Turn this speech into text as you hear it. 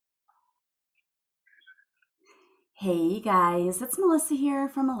Hey guys, it's Melissa here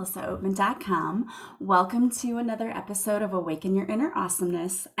from melissaoatman.com. Welcome to another episode of Awaken Your Inner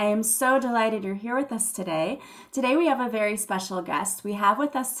Awesomeness. I am so delighted you're here with us today. Today we have a very special guest. We have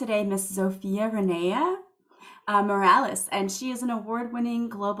with us today Miss Zofia Renea Morales, and she is an award-winning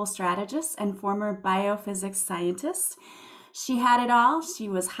global strategist and former biophysics scientist. She had it all. She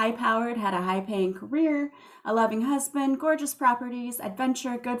was high powered, had a high paying career, a loving husband, gorgeous properties,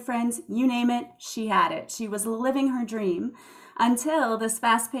 adventure, good friends, you name it, she had it. She was living her dream until this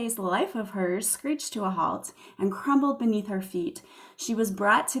fast paced life of hers screeched to a halt and crumbled beneath her feet. She was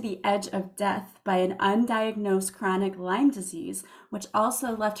brought to the edge of death by an undiagnosed chronic Lyme disease, which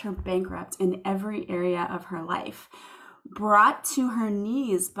also left her bankrupt in every area of her life. Brought to her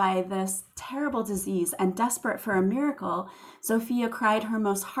knees by this terrible disease and desperate for a miracle, Zofia cried her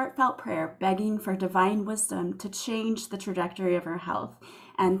most heartfelt prayer, begging for divine wisdom to change the trajectory of her health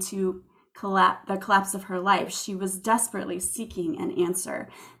and to the collapse of her life. She was desperately seeking an answer.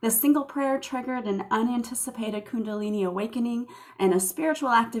 This single prayer triggered an unanticipated Kundalini awakening and a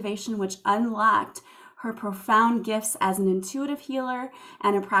spiritual activation which unlocked her profound gifts as an intuitive healer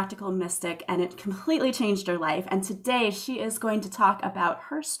and a practical mystic, and it completely changed her life. And today she is going to talk about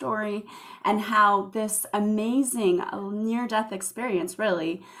her story and how this amazing near-death experience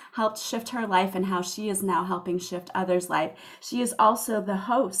really helped shift her life and how she is now helping shift others' life. She is also the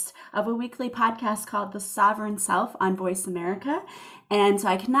host of a weekly podcast called The Sovereign Self on Voice America. And so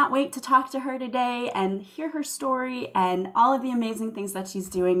I cannot wait to talk to her today and hear her story and all of the amazing things that she's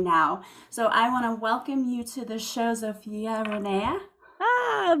doing now. So I want to welcome you to the show, Zofia Renea.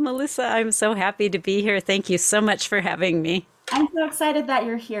 Melissa, I'm so happy to be here. Thank you so much for having me. I'm so excited that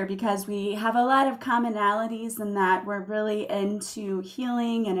you're here because we have a lot of commonalities in that we're really into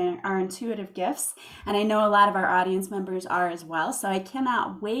healing and our intuitive gifts. And I know a lot of our audience members are as well. So I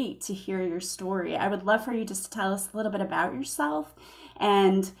cannot wait to hear your story. I would love for you just to tell us a little bit about yourself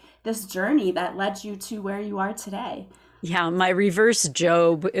and this journey that led you to where you are today. Yeah, my reverse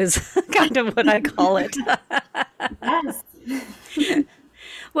Job is kind of what I call it. Yes.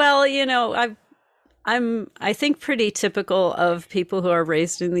 Well, I think pretty typical of people who are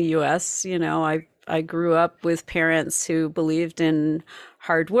raised in the US. I grew up with parents who believed in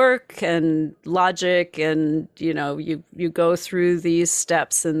hard work and logic, and you go through these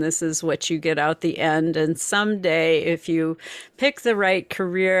steps and this is what you get out the end. And someday if you pick the right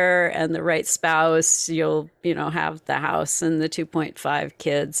career and the right spouse, you'll have the house and the 2.5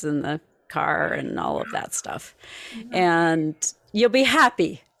 kids and the car and all of that stuff. And you'll be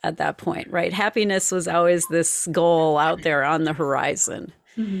happy at that point, right? Happiness was always this goal out there on the horizon.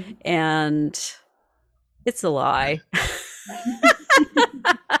 Mm-hmm. And it's a lie.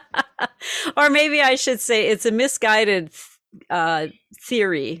 Or maybe I should say it's a misguided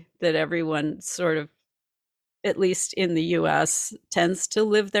theory that everyone sort of, at least in the US, tends to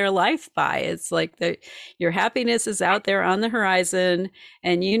live their life by. It's like your happiness is out there on the horizon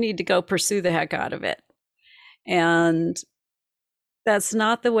and you need to go pursue the heck out of it. And that's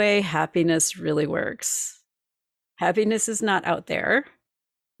not the way happiness really works. Happiness is not out there.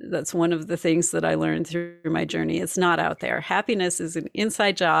 That's one of the things that I learned through my journey. It's not out there. Happiness is an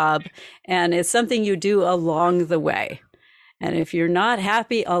inside job, and it's something you do along the way. And if you're not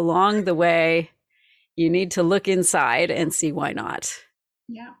happy along the way, you need to look inside and see why not.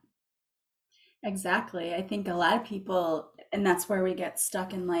 Yeah, exactly. I think a lot of people, and that's where we get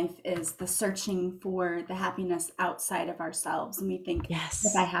stuck in life, is the searching for the happiness outside of ourselves. And we think, if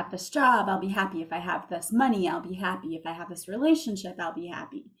I Yes. have this job, I'll be happy. If I have this money, I'll be happy. If I have this relationship, I'll be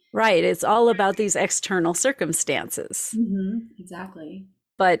happy. Right. It's all about these external circumstances. Exactly.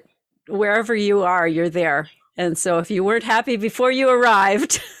 But wherever you are, you're there. And so if you weren't happy before you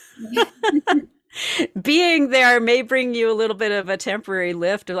arrived, being there may bring you a little bit of a temporary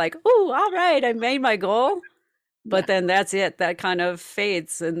lift of like, oh, all right, I made my goal. Yeah. But then that's it. That kind of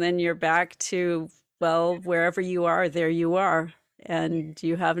fades. And then you're back to, well, wherever you are, there you are. And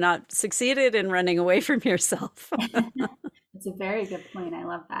you have not succeeded in running away from yourself. It's a very good point. I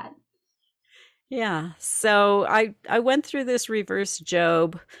love that. Yeah. So I went through this reverse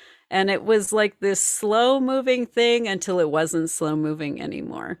Job, and it was like this slow moving thing until it wasn't slow moving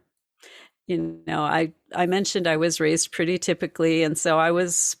anymore. I mentioned I was raised pretty typically, and so I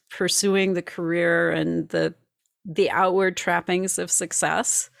was pursuing the career and the outward trappings of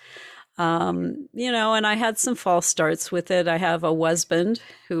success. And I had some false starts with it. I have a husband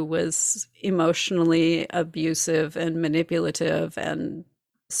who was emotionally abusive and manipulative and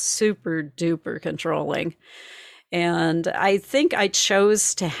super duper controlling. And I think I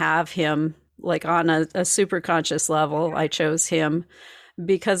chose to have him like on a super conscious level. I chose him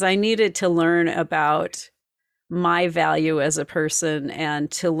because I needed to learn about my value as a person and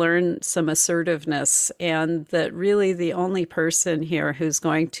to learn some assertiveness, and that really the only person here who's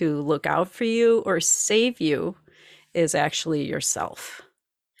going to look out for you or save you is actually yourself.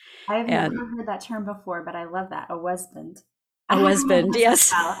 I've never And heard that term before, but I love that. A husband. I a had one of husband, those as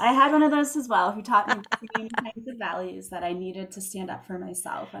yes. well. I had one of those as well who taught me the same kinds of values that I needed to stand up for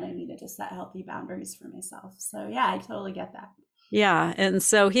myself and I needed to set healthy boundaries for myself. So, yeah, I totally get that. Yeah. And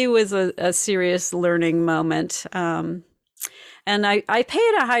so he was a serious learning moment. And I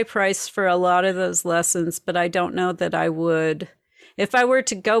paid a high price for a lot of those lessons, but I don't know that I would, if I were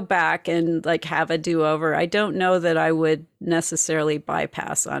to go back and like have a do-over, I don't know that I would necessarily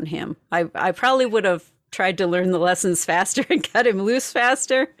bypass on him. I probably would have tried to learn the lessons faster and cut him loose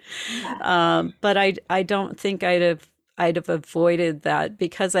faster. Yeah. But I don't think I'd have avoided that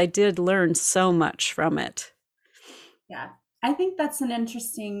because I did learn so much from it. Yeah. I think that's an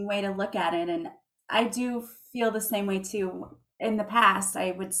interesting way to look at it. And I do feel the same way too. In the past, I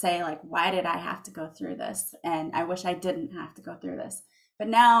would say, like, why did I have to go through this? And I wish I didn't have to go through this. But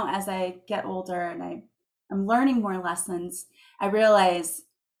now, as I get older and I'm learning more lessons, I realize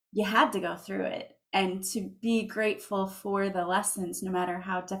you had to go through it and to be grateful for the lessons, no matter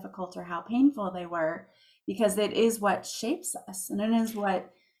how difficult or how painful they were, because it is what shapes us and it is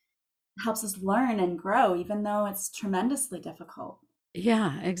what helps us learn and grow, even though it's tremendously difficult.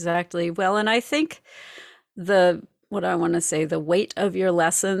 Yeah, exactly. Well, and I think the what I want to say, the weight of your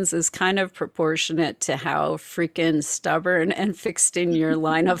lessons is kind of proportionate to how freaking stubborn and fixed in your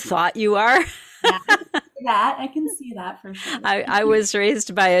line of thought you are. Yeah, I can see that for sure. I was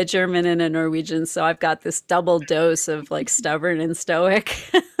raised by a German and a Norwegian, so I've got this double dose of like stubborn and stoic.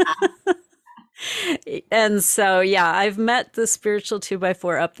 And so, yeah, I've met the spiritual two by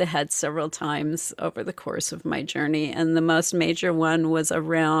four up the head several times over the course of my journey. And the most major one was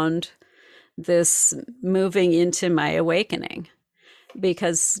around this moving into my awakening.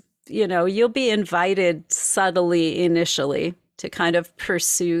 Because, you'll be invited subtly initially to kind of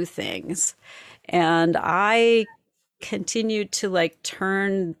pursue things. And I continued to like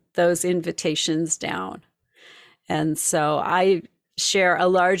turn those invitations down. And so I share a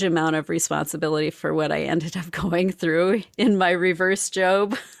large amount of responsibility for what I ended up going through in my reverse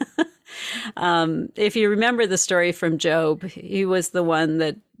Job. If you remember the story from Job, he was the one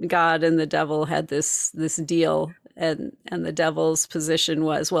that God and the devil had this deal, and the devil's position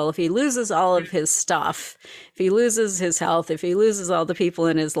was, well, if he loses all of his stuff, if he loses his health, if he loses all the people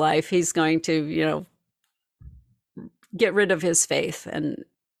in his life, he's going to, get rid of his faith and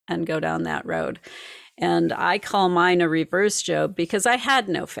go down that road. And I call mine a reverse Job because I had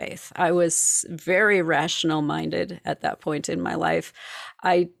no faith. I was very rational minded at that point in my life.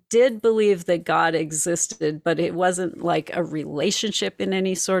 I did believe that God existed, but it wasn't like a relationship in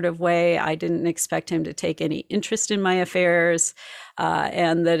any sort of way. I didn't expect him to take any interest in my affairs,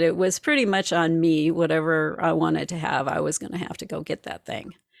 and that it was pretty much on me. Whatever I wanted to have, I was going to have to go get that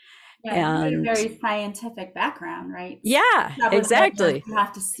thing. Yeah, you have a And very scientific background, right? yeah, That was like exactly. you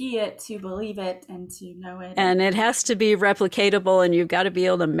have to see it to believe it and to know it. And it has to be replicatable, and you've got to be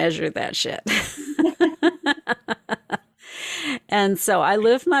able to measure that shit. And so I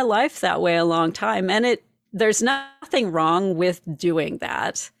lived my life that way a long time. And there's nothing wrong with doing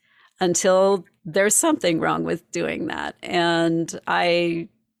that until there's something wrong with doing that. And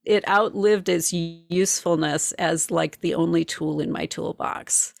it outlived its usefulness as like the only tool in my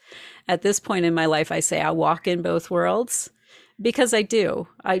toolbox. At this point in my life, I say I walk in both worlds because I do.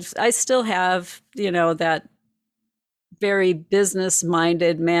 I still have, that very business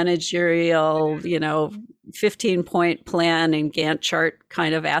minded, managerial, 15-point plan and Gantt chart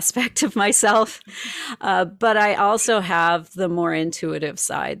kind of aspect of myself. But I also have the more intuitive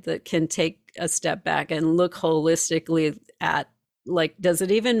side that can take a step back and look holistically at, like, does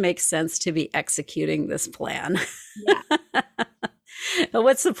it even make sense to be executing this plan? Yeah.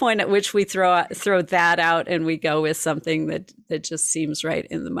 What's the point at which we throw that out and we go with something that just seems right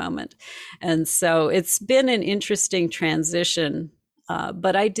in the moment? And so it's been an interesting transition,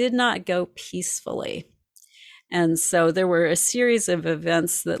 but I did not go peacefully. And so there were a series of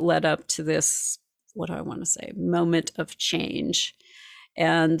events that led up to this, what do I want to say, moment of change.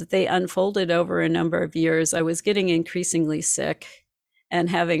 And they unfolded over a number of years. I was getting increasingly sick and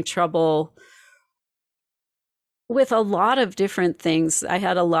having trouble with a lot of different things. I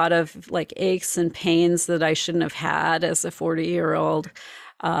had a lot of like aches and pains that I shouldn't have had as a 40-year-old.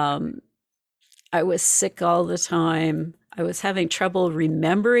 I was sick all the time. I was having trouble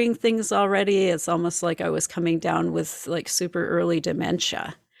remembering things already. It's almost like I was coming down with like super early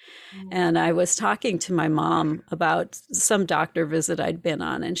dementia. And I was talking to my mom about some doctor visit I'd been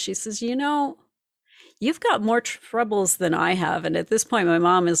on. And she says, you've got more troubles than I have. And at this point, my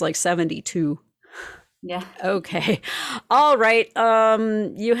mom is like 72. Yeah. Okay. All right.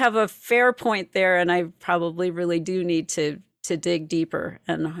 You have a fair point there, and I probably really do need to dig deeper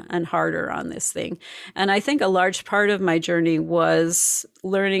and harder on this thing. And I think a large part of my journey was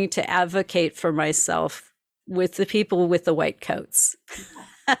learning to advocate for myself with the people with the white coats.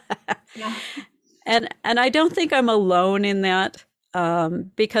 Yeah. And I don't think I'm alone in that,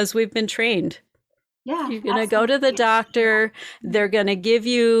 because we've been trained. Yeah. You're going to go to the doctor. They're going to give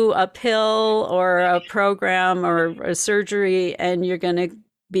you a pill or a program or a surgery, and you're going to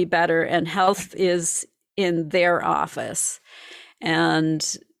be better. And health is in their office.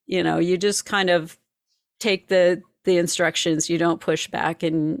 And, you just kind of take the instructions. You don't push back,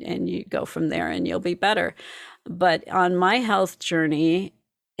 and you go from there, and you'll be better. But on my health journey,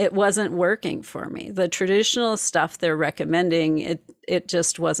 it wasn't working for me. The traditional stuff they're recommending, it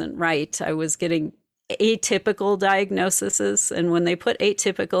just wasn't right. I was getting atypical diagnoses. And when they put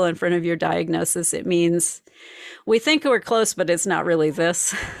atypical in front of your diagnosis, it means we think we're close, but it's not really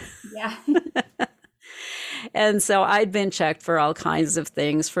this. Yeah. And so I'd been checked for all kinds of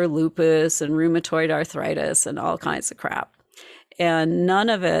things, for lupus and rheumatoid arthritis and all kinds of crap. And none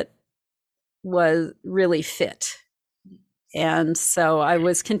of it was really fit. And so I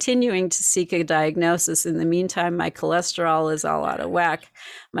was continuing to seek a diagnosis. In the meantime, my cholesterol is all out of whack.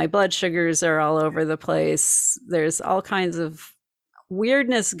 My blood sugars are all over the place. There's all kinds of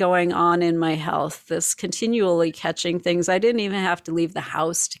weirdness going on in my health, this continually catching things. I didn't even have to leave the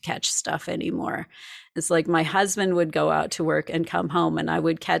house to catch stuff anymore. It's like my husband would go out to work and come home, and I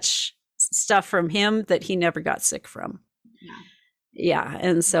would catch stuff from him that he never got sick from. Yeah.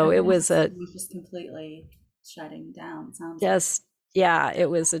 And so it was just completely shutting down. It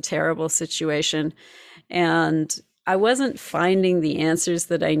was a terrible situation. And I wasn't finding the answers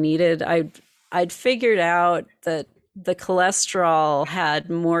that I needed. I'd figured out that the cholesterol had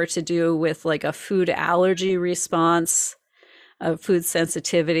more to do with like a food allergy response, a food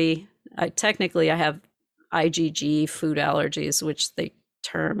sensitivity. I have IgG food allergies, which they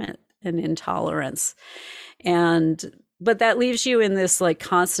term it an intolerance. But that leaves you in this like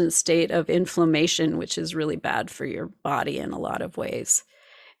constant state of inflammation, which is really bad for your body in a lot of ways.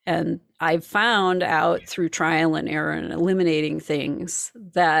 And I found out through trial and error and eliminating things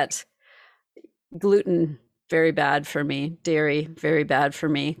that gluten, very bad for me. Dairy, very bad for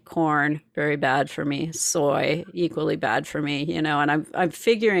me. Corn, very bad for me. Soy, equally bad for me, and I'm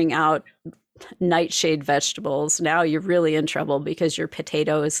figuring out nightshade vegetables. Now you're really in trouble because your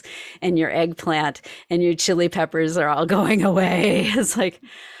potatoes and your eggplant and your chili peppers are all going away. It's like,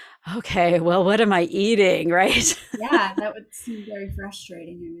 okay, well, what am I eating, right? Yeah, that would seem very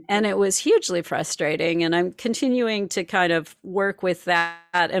frustrating. And it was hugely frustrating. And I'm continuing to kind of work with that.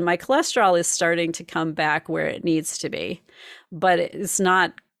 And my cholesterol is starting to come back where it needs to be, but it's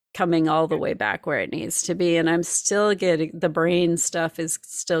not coming all the way back where it needs to be. And I'm still getting, the brain stuff is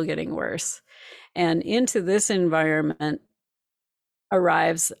still getting worse. And into this environment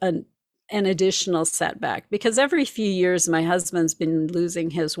arrives an additional setback, because every few years my husband's been losing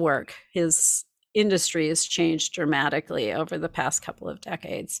his work. His industry has changed dramatically over the past couple of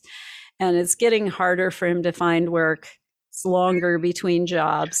decades, and it's getting harder for him to find work. It's longer between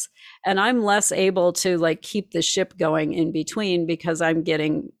jobs, and I'm less able to like keep the ship going in between because I'm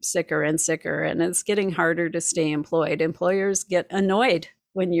getting sicker and sicker, and it's getting harder to stay employed. Employers get annoyed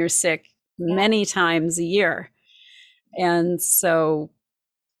when you're sick many times a year. And so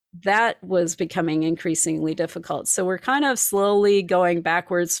that was becoming increasingly difficult. So we're kind of slowly going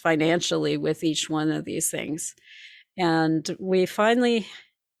backwards financially with each one of these things. And we finally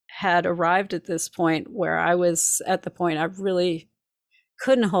had arrived at this point where I was at the point I really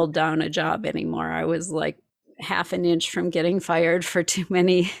couldn't hold down a job anymore. I was like half an inch from getting fired for too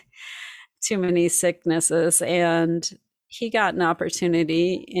many sicknesses. And he got an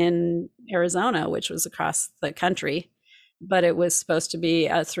opportunity in Arizona, which was across the country, but it was supposed to be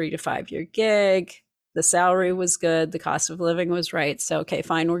a 3 to 5 year gig. The salary was good. The cost of living was right. So, okay,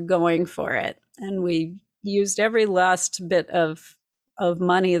 fine, we're going for it. And we used every last bit of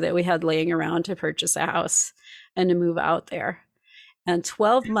money that we had laying around to purchase a house and to move out there. And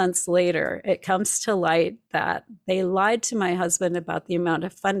 12 months later, it comes to light that they lied to my husband about the amount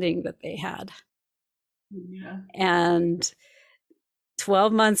of funding that they had. Yeah. And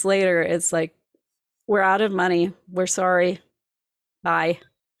 12 months later, it's like, we're out of money. We're sorry. Bye.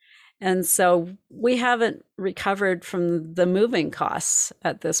 And so we haven't recovered from the moving costs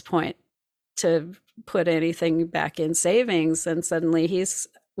at this point to put anything back in savings. And suddenly he's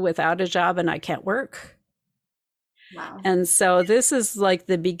without a job and I can't work. Wow. And so this is like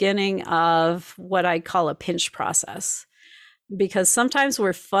the beginning of what I call a pinch process, because sometimes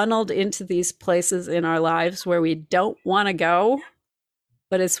we're funneled into these places in our lives where we don't want to go,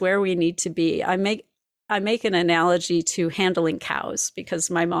 but it's where we need to be. I make an analogy to handling cows, because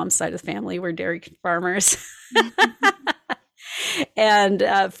my mom's side of the family were dairy farmers. And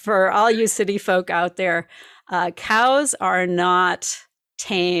for all you city folk out there, cows are not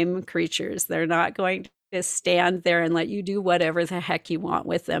tame creatures. They're not going to stand there and let you do whatever the heck you want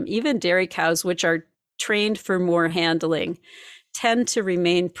with them. Even dairy cows, which are trained for more handling, tend to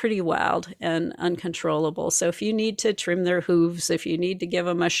remain pretty wild and uncontrollable. So if you need to trim their hooves, if you need to give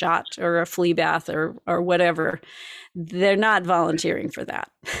them a shot or a flea bath or whatever, they're not volunteering for that.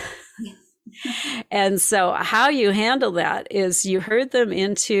 And so how you handle that is you herd them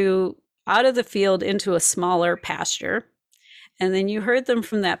out of the field into a smaller pasture. And then you herd them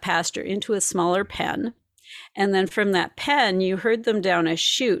from that pasture into a smaller pen. And then from that pen, you herd them down a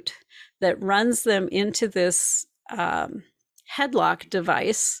chute that runs them into this headlock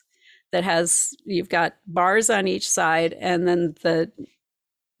device that you've got bars on each side, and then the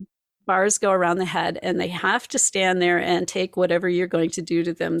bars go around the head, and they have to stand there and take whatever you're going to do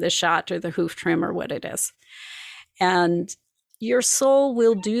to them, the shot or the hoof trim or what it is. And your soul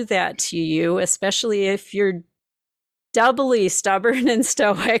will do that to you, especially if you're doubly stubborn and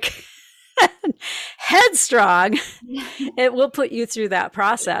stoic and headstrong. It will put you through that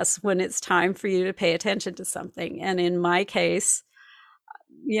process when it's time for you to pay attention to something. And in my case,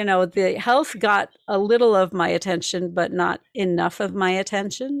 the health got a little of my attention, but not enough of my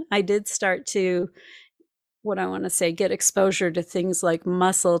attention. I did start to, get exposure to things like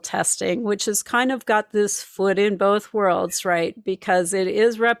muscle testing, which has kind of got this foot in both worlds, right? Because it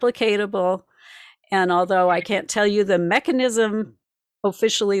is replicatable. And although I can't tell you the mechanism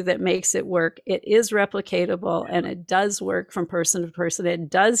officially that makes it work, it is replicatable, and it does work from person to person. It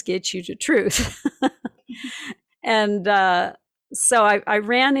does get you to truth. And so I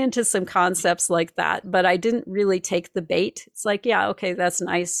ran into some concepts like that, but I didn't really take the bait. It's like, yeah, okay, that's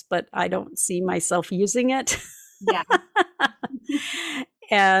nice, but I don't see myself using it. Yeah.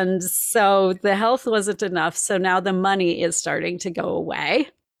 And so the health wasn't enough. So now the money is starting to go away.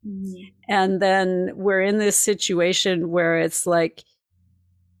 Mm-hmm. And then we're in this situation where it's like,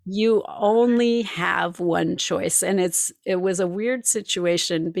 you only have one choice. And it was a weird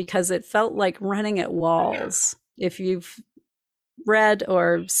situation because it felt like running at walls. If you've read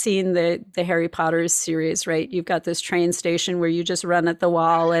or seen the Harry Potter series, right? You've got this train station where you just run at the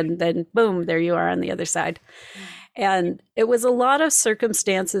wall and then boom, there you are on the other side. And it was a lot of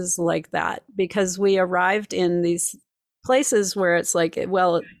circumstances like that, because we arrived in these places where it's like,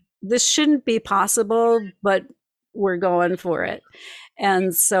 well, this shouldn't be possible, but we're going for it.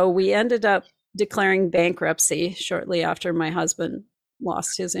 And so we ended up declaring bankruptcy shortly after my husband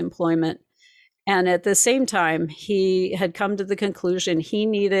lost his employment. And at the same time, he had come to the conclusion he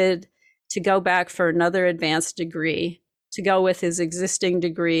needed to go back for another advanced degree to go with his existing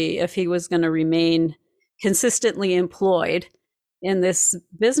degree if he was going to remain consistently employed in this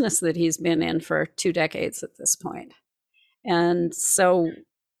business that he's been in for 2 decades at this point. And so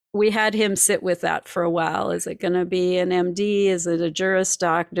we had him sit with that for a while. Is it going to be an MD? Is it a Juris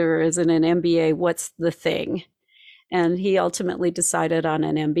Doctor? Is it an MBA? What's the thing? And he ultimately decided on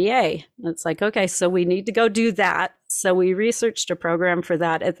an MBA. It's like, okay, so we need to go do that. So we researched a program for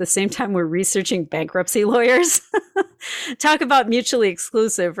that. At the same time, we're researching bankruptcy lawyers. Talk about mutually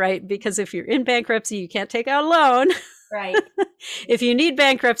exclusive, right? Because if you're in bankruptcy, you can't take out a loan. Right. If you need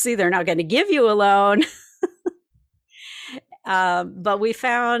bankruptcy, they're not going to give you a loan. But we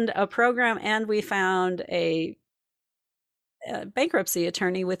found a program, and we found a bankruptcy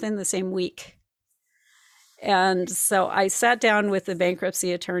attorney within the same week. And so I sat down with the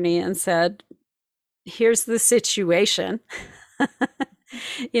bankruptcy attorney and said, here's the situation.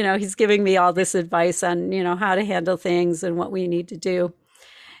 He's giving me all this advice on, how to handle things and what we need to do.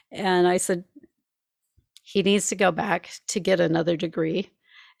 And I said, he needs to go back to get another degree.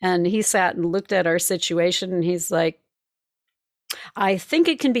 And he sat and looked at our situation, and he's like, I think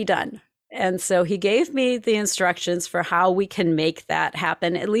it can be done. And so he gave me the instructions for how we can make that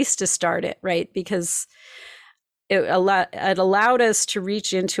happen, at least to start it, right? Because it allowed us to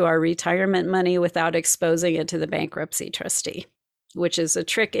reach into our retirement money without exposing it to the bankruptcy trustee, which is a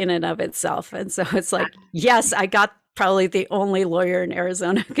trick in and of itself. And so it's like, yes, I got probably the only lawyer in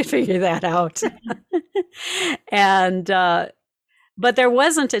Arizona who could figure that out. And but there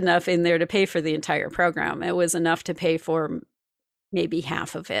wasn't enough in there to pay for the entire program. It was enough to pay for maybe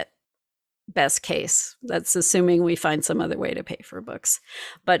half of it. best case. That's assuming we find some other way to pay for books.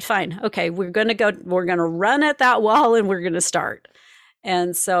 But fine. Okay, we're going to run at that wall and we're going to start.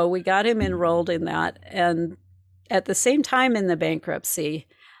 And so we got him enrolled in that. And at the same time in the bankruptcy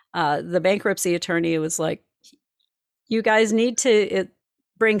attorney was like, you guys need to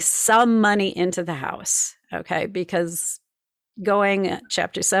bring some money into the house, okay? Because going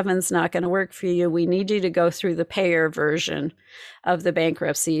Chapter 7 is not going to work for you. We need you to go through the payer version of the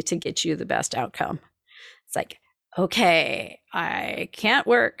bankruptcy to get you the best outcome. It's like, okay, I can't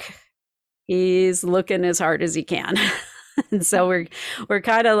work. He's looking as hard as he can. And so we're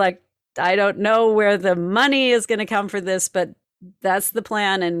kind of like, I don't know where the money is going to come for this, but that's the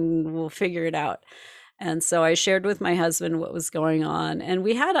plan and we'll figure it out. And so I shared with my husband what was going on. And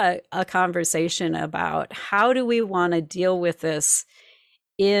we had a conversation about how do we want to deal with this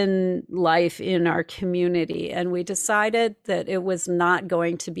in life, in our community. And we decided that it was not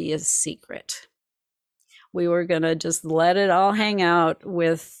going to be a secret. We were going to just let it all hang out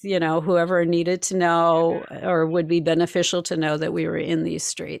with, whoever needed to know or would be beneficial to know that we were in these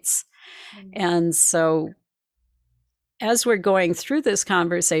straits. And so as we're going through this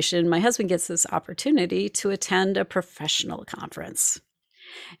conversation, my husband gets this opportunity to attend a professional conference.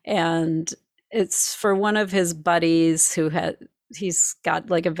 And it's for one of his buddies he's got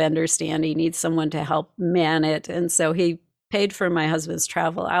like a vendor stand. He needs someone to help man it. And so he paid for my husband's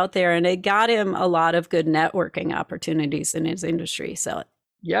travel out there, and it got him a lot of good networking opportunities in his industry. So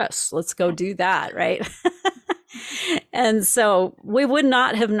yes, let's go do that, right? And so we would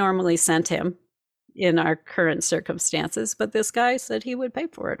not have normally sent him in our current circumstances, but this guy said he would pay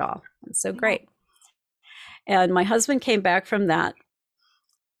for it all. And so great. And my husband came back from that,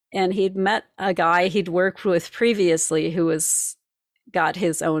 and he'd met a guy he'd worked with previously who got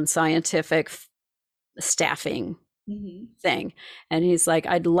his own scientific staffing thing. And he's like,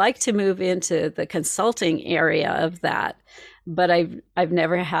 I'd like to move into the consulting area of that, but I've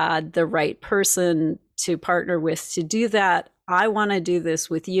never had the right person to partner with to do that. I want to do this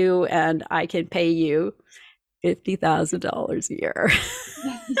with you, and I can pay you $50,000 a year,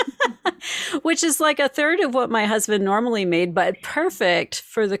 which is like a third of what my husband normally made, but perfect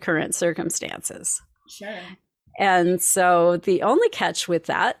for the current circumstances. Sure. And so the only catch with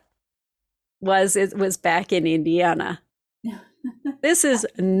that was it was back in Indiana. This is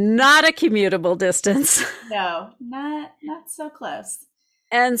not a commutable distance. No, not so close.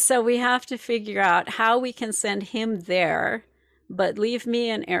 And so we have to figure out how we can send him there, but leave me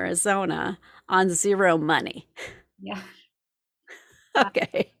in Arizona on zero money. Yeah.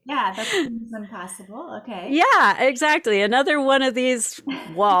 Okay. Yeah, that seems impossible. Okay. Yeah, exactly. Another one of these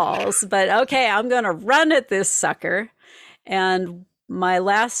walls, but okay, I'm going to run at this sucker. And my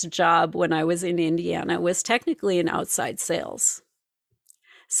last job when I was in Indiana was technically in outside sales.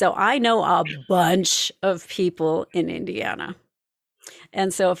 So I know a bunch of people in Indiana.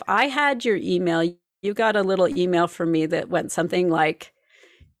 And so if I had your email, you got a little email from me that went something like,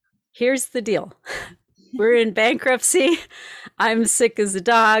 here's the deal. We're in bankruptcy. I'm sick as a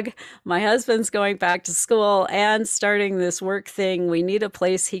dog. My husband's going back to school and starting this work thing. We need a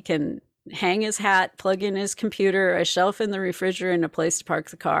place he can hang his hat, plug in his computer, a shelf in the refrigerator, and a place to park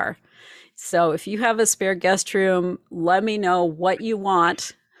the car. So if you have a spare guest room, let me know what you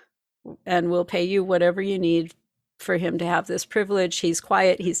want, and we'll pay you whatever you need for him to have this privilege. He's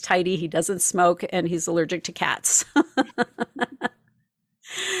quiet, he's tidy, he doesn't smoke, and he's allergic to cats.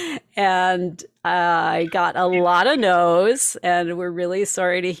 And I got a lot of no's, and we're really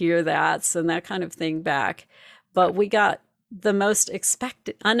sorry to hear that, and that kind of thing back. But we got the most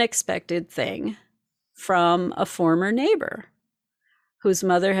unexpected thing from a former neighbor whose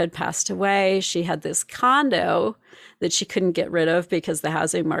mother had passed away. She had this condo that she couldn't get rid of because the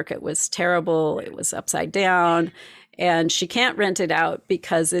housing market was terrible. It was upside down, and she can't rent it out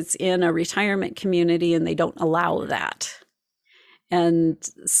because it's in a retirement community and they don't allow that. And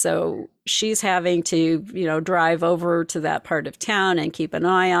so she's having to, drive over to that part of town and keep an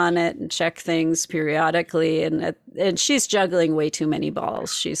eye on it and check things periodically. And she's juggling way too many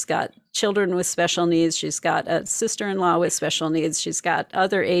balls. She's got children with special needs. She's got a sister-in-law with special needs. She's got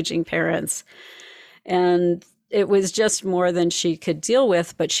other aging parents. And it was just more than she could deal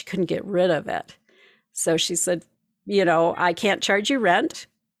with, but she couldn't get rid of it. So she said, I can't charge you rent.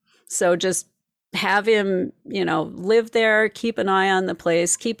 So just have him, live there, keep an eye on the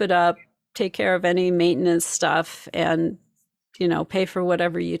place, keep it up, take care of any maintenance stuff, and, pay for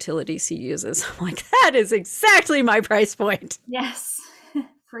whatever utilities he uses. I'm like, that is exactly my price point. Yes.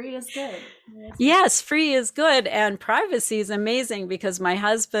 Free is good. Yes, free is good. And privacy is amazing, because my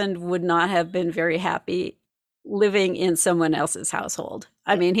husband would not have been very happy living in someone else's household.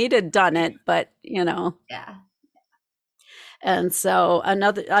 I mean, he'd had done it, but Yeah. and so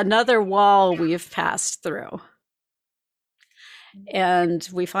another wall we've passed through. And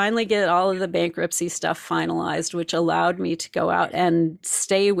we finally get all of the bankruptcy stuff finalized, which allowed me to go out and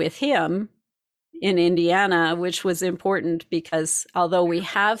stay with him in Indiana, which was important because although we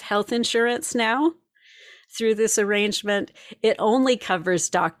have health insurance now through this arrangement, it only covers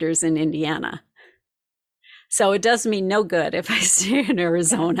doctors in Indiana. So it does me no good if I stay in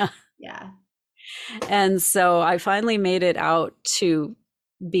Arizona. Yeah. And so I finally made it out to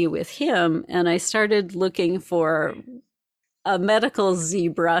be with him, and I started looking for a medical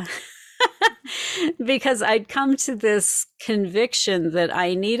zebra because I'd come to this conviction that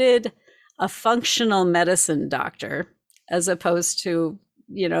I needed a functional medicine doctor as opposed to,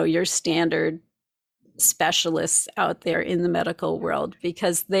 your standard specialists out there in the medical world,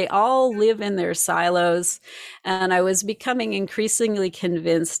 because they all live in their silos. And I was becoming increasingly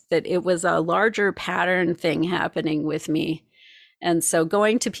convinced that it was a larger pattern thing happening with me. And so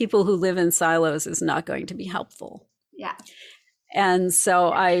going to people who live in silos is not going to be helpful. Yeah. And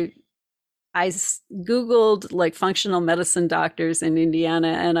so I Googled like functional medicine doctors in Indiana,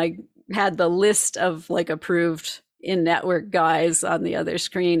 and I had the list of like approved in-network guys on the other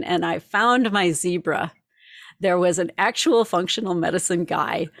screen, and I found my zebra. There was an actual functional medicine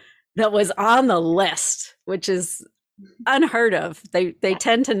guy that was on the list, which is unheard of. They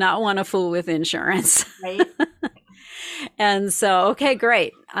tend to not want to fool with insurance. Right. And so, okay,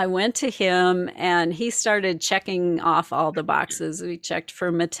 great. I went to him and he started checking off all the boxes. We checked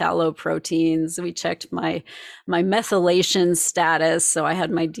for metalloproteins. We checked my methylation status. So I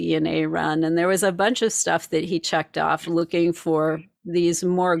had my DNA run, and there was a bunch of stuff that he checked off looking for these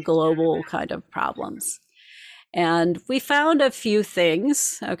more global kind of problems. And we found a few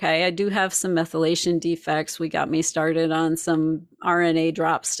things. Okay, I do have some methylation defects. We got me started on some RNA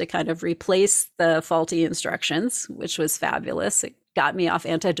drops to kind of replace the faulty instructions, which was fabulous. It got me off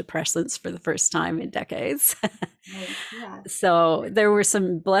antidepressants for the first time in decades. Yeah. So there were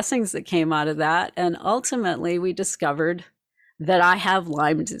some blessings that came out of that. And ultimately, we discovered that I have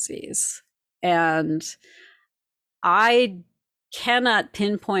Lyme disease. And I cannot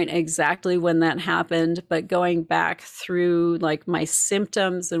pinpoint exactly when that happened, but going back through like my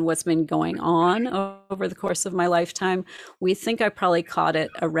symptoms and what's been going on over the course of my lifetime, we think I probably caught it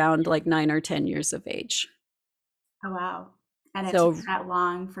around like 9 or 10 years of age. Oh, wow. And it took that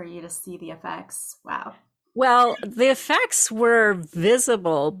long for you to see the effects. Wow. Well, the effects were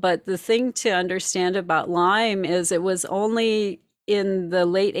visible, but the thing to understand about Lyme is it was only in the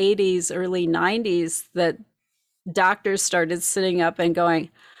late 80s, early 90s that doctors started sitting up and going,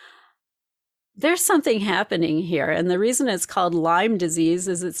 there's something happening here. And the reason it's called Lyme disease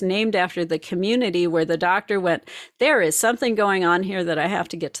is it's named after the community where the doctor went, there is something going on here that I have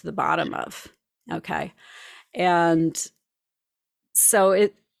to get to the bottom of. Okay. And so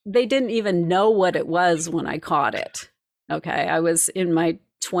they didn't even know what it was when I caught it. Okay. I was in my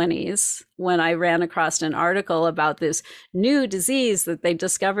 20s when I ran across an article about this new disease that they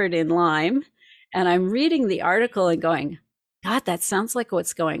discovered in Lyme. And I'm reading the article and going, God, that sounds like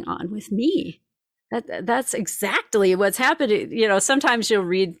what's going on with me. That's exactly what's happening. Sometimes you'll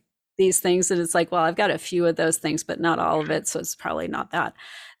read these things and it's like, well, I've got a few of those things, but not all of it. So it's probably not that.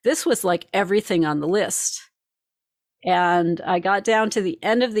 This was like everything on the list. And I got down to the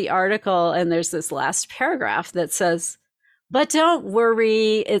end of the article and there's this last paragraph that says, but don't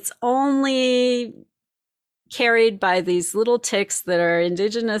worry, it's only carried by these little ticks that are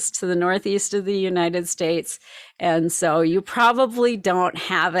indigenous to the northeast of the United States. And so you probably don't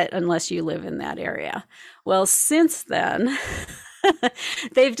have it unless you live in that area. Well, since then,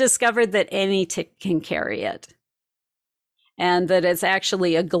 they've discovered that any tick can carry it and that it's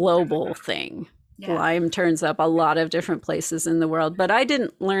actually a global thing. Yeah. Lyme turns up a lot of different places in the world, but I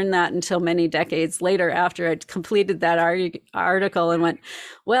didn't learn that until many decades later after I'd completed that article and went,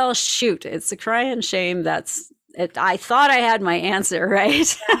 well, shoot, it's a crying shame. That's it. I thought I had my answer,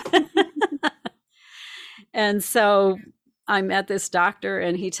 right? And so I met this doctor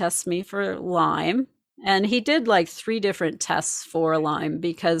and he tests me for Lyme. And he did like 3 different tests for Lyme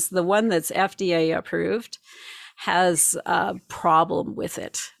because the one that's FDA approved has a problem with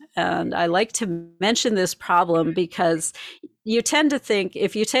it. And I like to mention this problem because you tend to think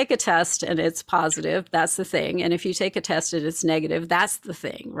if you take a test and it's positive, that's the thing. And if you take a test and it's negative, that's the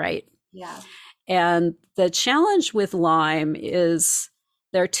thing, right? Yeah. And the challenge with Lyme is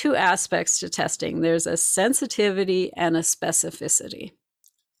there are 2 aspects to testing. There's a sensitivity and a specificity.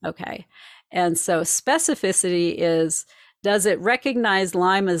 Okay. And so specificity is, does it recognize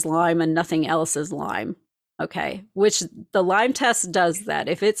Lyme as Lyme and nothing else as Lyme? Okay, which the Lyme test does that.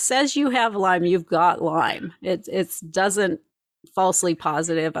 If it says you have Lyme, you've got Lyme. It doesn't falsely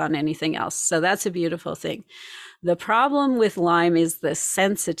positive on anything else. So that's a beautiful thing. The problem with Lyme is the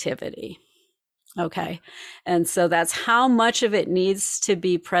sensitivity. Okay. And so that's how much of it needs to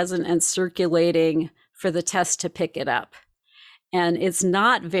be present and circulating for the test to pick it up. And it's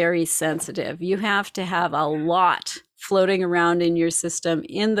not very sensitive. You have to have a lot floating around in your system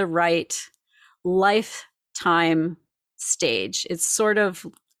in the right lifetime stage. It's sort of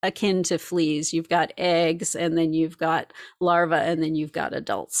akin to fleas. You've got eggs, and then you've got larvae, and then you've got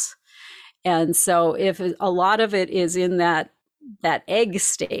adults. And so if a lot of it is in that egg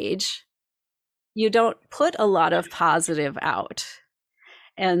stage, you don't put a lot of positive out.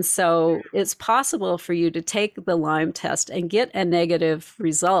 And so it's possible for you to take the Lyme test and get a negative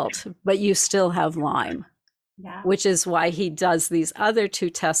result, but you still have Lyme. Yeah. Which is why he does these other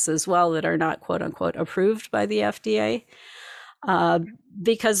 2 tests as well that are not quote unquote approved by the FDA.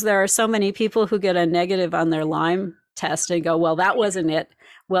 Because there are so many people who get a negative on their Lyme test and go, well, that wasn't it.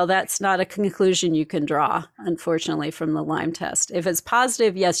 Well, that's not a conclusion you can draw, unfortunately, from the Lyme test. If it's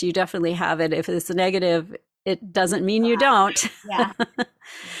positive, yes, you definitely have it. If it's negative, it doesn't mean you don't. Yeah.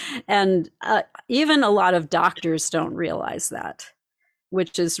 And even a lot of doctors don't realize that,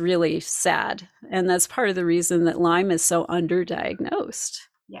 which is really sad. And that's part of the reason that Lyme is so underdiagnosed.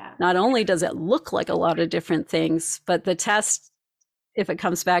 Yeah. Not only does it look like a lot of different things, but the test, if it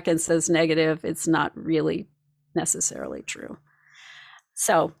comes back and says negative, it's not really necessarily true.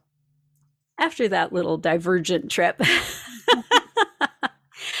 So after that little divergent trip,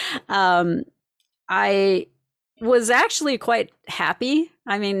 I was actually quite happy.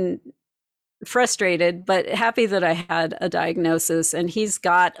 I mean, frustrated, but happy that I had a diagnosis, and he's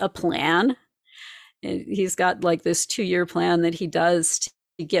got a plan. He's got like this 2-year plan that he does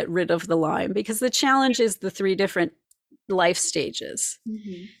to get rid of the Lyme, because the challenge is the 3 different life stages.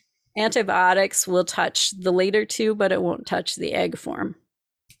 Mm-hmm. Antibiotics will touch the later 2, but it won't touch the egg form.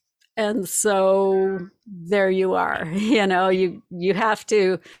 And so there you are. You know, you have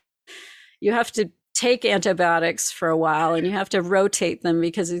to take antibiotics for a while, and you have to rotate them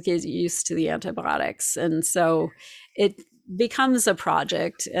because it gets used to the antibiotics. And so it becomes a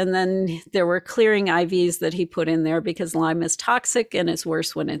project. And then there were clearing IVs that he put in there because Lyme is toxic and it's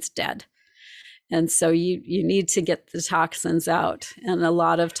worse when it's dead. And so you need to get the toxins out. And a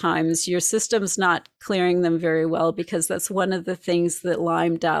lot of times your system's not clearing them very well, because that's one of the things that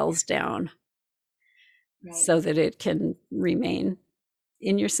Lyme dials down, right, so that it can remain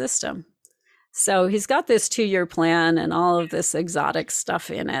in your system. So he's got this 2-year plan and all of this exotic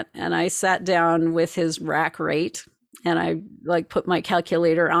stuff in it. And I sat down with his rack rate, and I like put my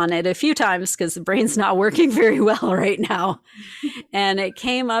calculator on it a few times because the brain's not working very well right now. And it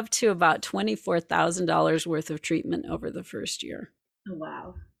came up to about $24,000 worth of treatment over the first year. Oh,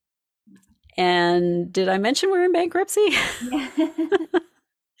 wow. And did I mention we're in bankruptcy? Yeah.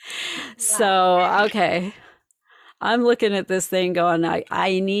 So, okay. I'm looking at this thing going,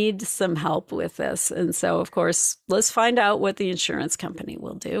 I need some help with this. And so, of course, let's find out what the insurance company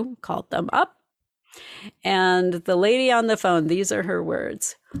will do. Called them up. And the lady on the phone, these are her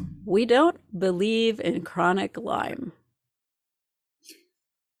words: "We don't believe in chronic Lyme."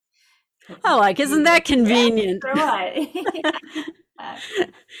 Oh, like, isn't that convenient?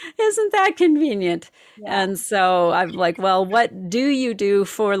 Isn't that convenient? Yeah. And so I'm like, well, what do you do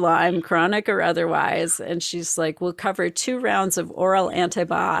for Lyme, chronic or otherwise? And she's like, we'll cover 2 rounds of oral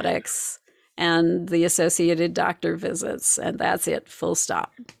antibiotics and the associated doctor visits. And that's it, full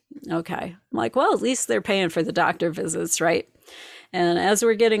stop. Okay. I'm like, well, at least they're paying for the doctor visits, right? And as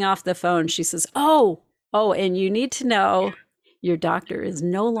we're getting off the phone, she says, oh, and you need to know your doctor is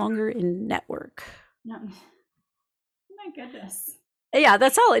no longer in network. No. My goodness. Yeah,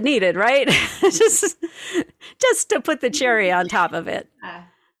 that's all it needed, right? just to put the cherry on top of it.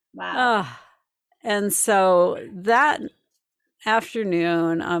 Wow. And so that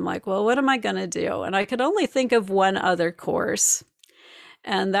afternoon, I'm like, well, what am I going to do? And I could only think of one other course.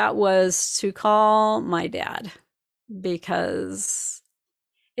 And that was to call my dad, because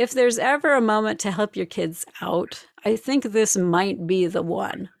if there's ever a moment to help your kids out, I think this might be the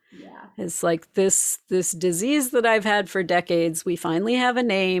one. Yeah. It's like this disease that I've had for decades, we finally have a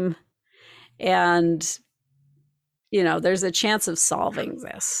name, and, you know, there's a chance of solving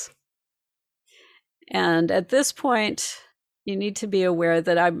this. And at this point, you need to be aware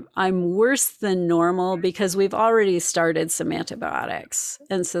that I'm worse than normal because we've already started some antibiotics.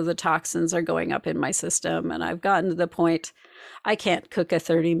 And so the toxins are going up in my system, and I've gotten to the point I can't cook a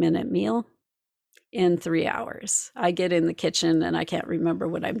 30-minute meal in 3 hours. I get in the kitchen and I can't remember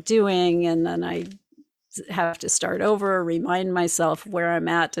what I'm doing, and then I have to start over, remind myself where I'm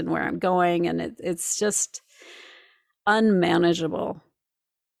at and where I'm going. And it's just unmanageable,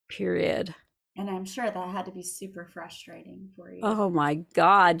 period. And I'm sure that had to be super frustrating for you. Oh my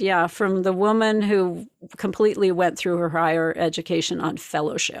God. Yeah. From the woman who completely went through her higher education on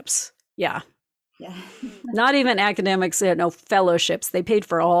fellowships. Yeah. Yeah. Not even academics, no, fellowships. They paid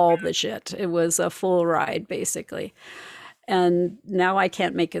for all the shit. It was a full ride, basically. And now I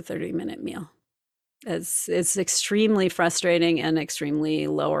can't make a 30-minute meal. It's extremely frustrating and extremely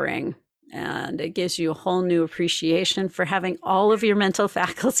lowering. And it gives you a whole new appreciation for having all of your mental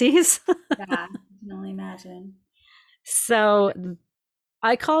faculties. Yeah, I can only imagine. So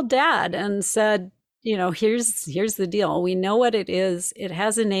I called Dad and said, here's the deal. We know what it is. It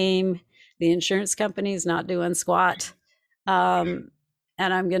has a name. The insurance company is not doing squat. And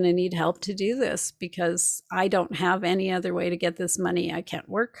I'm going to need help to do this because I don't have any other way to get this money. I can't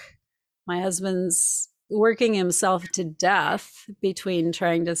work. My husband's working himself to death between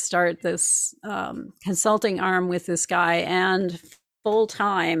trying to start this consulting arm with this guy and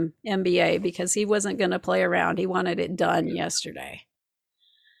full-time MBA because he wasn't going to play around. He wanted it done yesterday.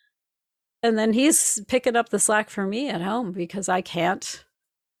 And then he's picking up the slack for me at home because I can't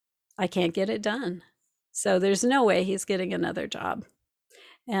get it done. So there's no way he's getting another job.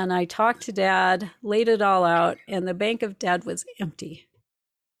 And I talked to Dad, laid it all out, and the bank of Dad was empty.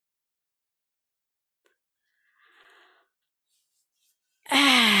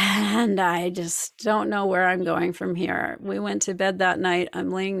 And I just don't know where I'm going from here. We went to bed that night.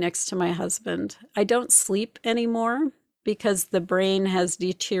 I'm laying next to my husband. I don't sleep anymore because the brain has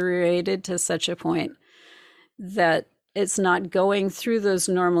deteriorated to such a point that it's not going through those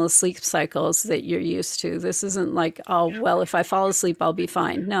normal sleep cycles that you're used to. This isn't like, oh, well, if I fall asleep, I'll be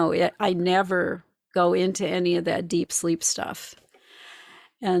fine. No, I never go into any of that deep sleep stuff.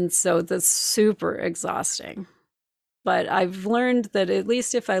 And so that's super exhausting. But I've learned that at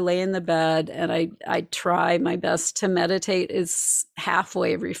least if I lay in the bed and I try my best to meditate, it's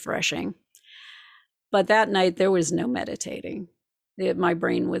halfway refreshing. But that night there was no meditating. My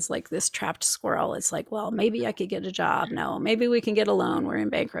brain was like this trapped squirrel. It's like, well, maybe I could get a job. No, maybe we can get a loan. We're in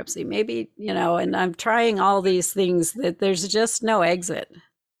bankruptcy. Maybe, and I'm trying all these things that there's just no exit.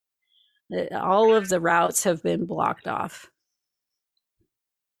 All of the routes have been blocked off.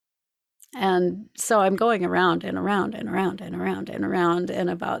 And so I'm going around and around and around and around and around. And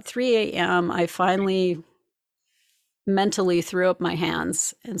about 3 a.m., I finally mentally threw up my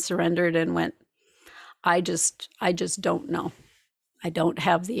hands and surrendered and went, I just don't know. I don't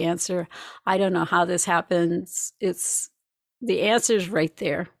have the answer. I don't know how this happens. The answer's right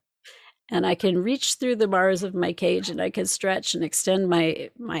there. And I can reach through the bars of my cage and I can stretch and extend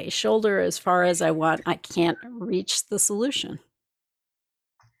my shoulder as far as I want. I can't reach the solution.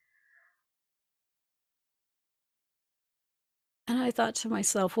 And I thought to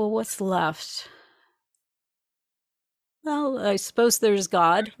myself, well, what's left? Well, I suppose there's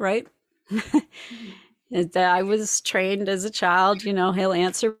God, right? I was trained as a child, he'll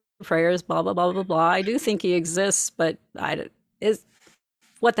answer prayers, blah, blah, blah, blah, blah. I do think he exists, but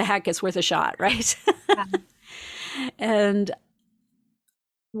what the heck, it's worth a shot, right? Yeah. And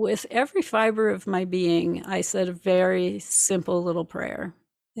with every fiber of my being, I said a very simple little prayer.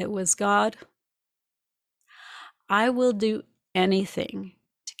 It was, God, I will do anything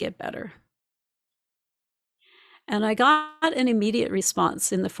to get better. And I got an immediate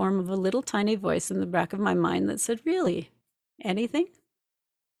response in the form of a little tiny voice in the back of my mind that said, really? Anything?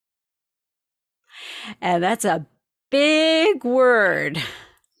 And that's a big word.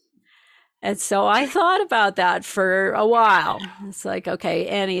 And so I thought about that for a while. It's like, okay,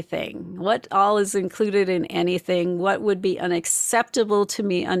 anything. What all is included in anything? What would be unacceptable to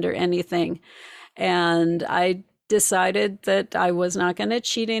me under anything? And I decided that I was not going to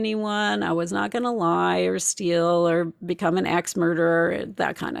cheat anyone. I was not going to lie or steal or become an axe murderer,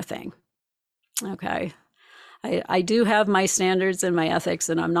 that kind of thing. Okay. I do have my standards and my ethics,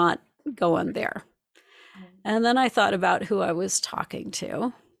 and I'm not going there. And then I thought about who I was talking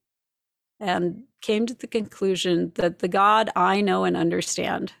to and came to the conclusion that the God I know and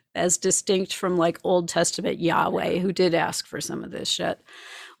understand, as distinct from like Old Testament Yahweh, who did ask for some of this shit,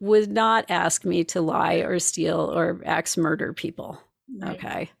 would not ask me to lie or steal or axe murder people.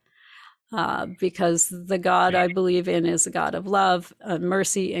 Right. Okay. Because the God I believe in is a God of love,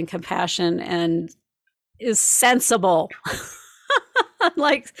 mercy, and compassion, and is sensible.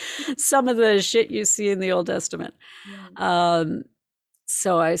 Like some of the shit you see in the Old Testament. Yeah.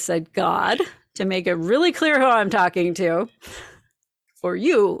 So I said, God, to make it really clear who I'm talking to, for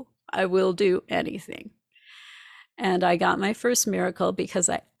you, I will do anything. And I got my first miracle because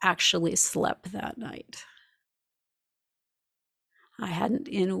I actually slept that night. I hadn't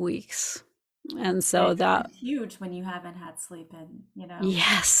in weeks. And so It's huge when you haven't had sleep in,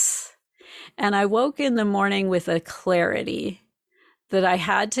 yes. And I woke in the morning with a clarity that I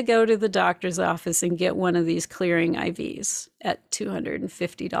had to go to the doctor's office and get one of these clearing IVs at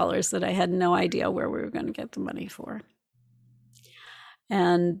 $250 that I had no idea where we were going to get the money for.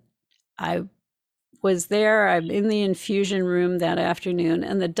 And I was there, I'm in the infusion room that afternoon,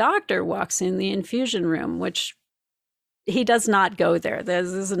 and the doctor walks in the infusion room, which he does not go there. This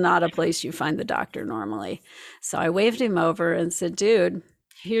is not a place you find the doctor normally. So I waved him over and said, dude,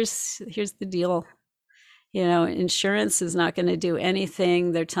 here's the deal. Insurance is not going to do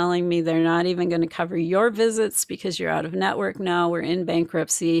anything. They're telling me they're not even going to cover your visits because you're out of network now. We're in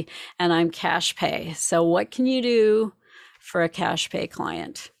bankruptcy and I'm cash pay. So what can you do for a cash pay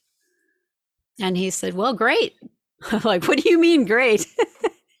client? And he said, well, great. I'm like, what do you mean great?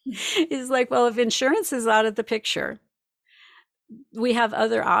 He's like, well, if insurance is out of the picture, we have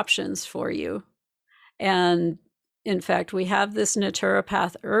other options for you. And in fact, we have this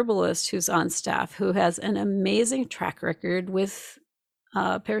naturopath herbalist who's on staff who has an amazing track record with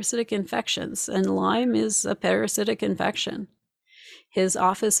parasitic infections, and Lyme is a parasitic infection. His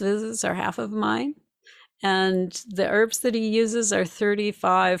office visits are half of mine, and the herbs that he uses are $35,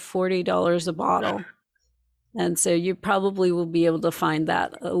 $40 a bottle. And so you probably will be able to find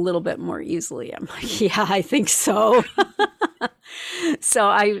that a little bit more easily. I'm like, yeah, I think so. So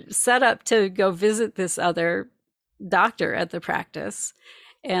I set up to go visit this other doctor at the practice.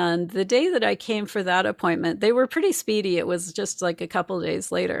 And the day that I came for that appointment, they were pretty speedy. It was just like a couple of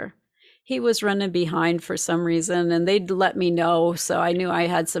days later. He was running behind for some reason, and they'd let me know. So I knew I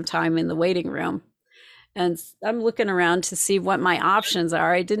had some time in the waiting room. And I'm looking around to see what my options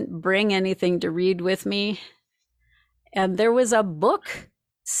are. I didn't bring anything to read with me. And there was a book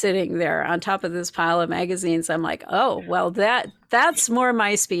sitting there on top of this pile of magazines. I'm like, oh, well, that's more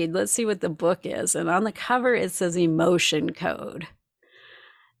my speed. Let's see what the book is. And on the cover, it says Emotion Code.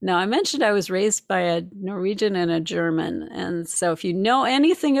 Now, I mentioned I was raised by a Norwegian and a German. And so if you know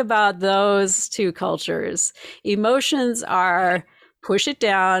anything about those two cultures, emotions are push it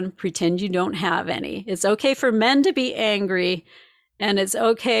down, pretend you don't have any. It's okay for men to be angry, and it's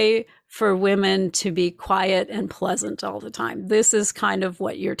okay for women to be quiet and pleasant all the time. This is kind of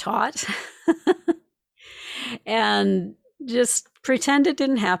what you're taught. And just pretend it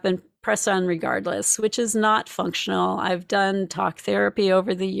didn't happen, press on regardless, which is not functional. I've done talk therapy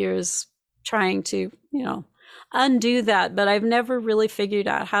over the years trying to, undo that, but I've never really figured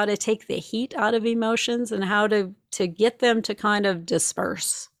out how to take the heat out of emotions and how to get them to kind of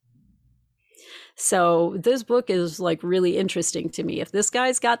disperse. So this book is like really interesting to me. If this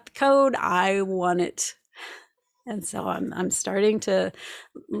guy's got the code, I want it. And so I'm starting to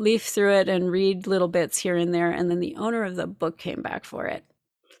leaf through it and read little bits here and there. And then the owner of the book came back for it.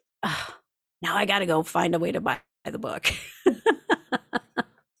 Now I got to go find a way to buy the book.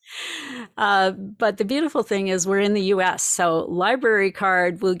 But the beautiful thing is we're in the US, so library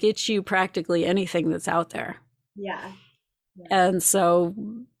card will get you practically anything that's out there. Yeah. And so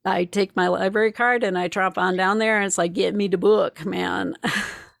I take my library card and I drop on down there, and it's like, get me the book, man.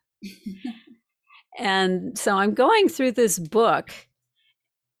 And so I'm going through this book,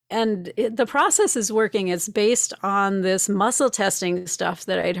 and the process is working. It's based on this muscle testing stuff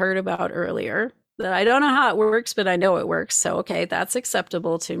that I'd heard about earlier, that I don't know how it works, but I know it works. So, okay, that's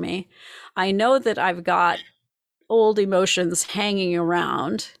acceptable to me. I know that I've got old emotions hanging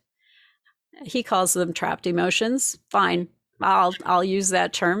around. He calls them trapped emotions. Fine. I'll use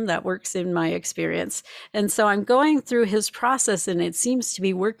that term. That works in my experience. And so I'm going through his process, and it seems to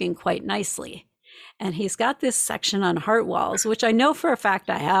be working quite nicely. And he's got this section on heart walls, which I know for a fact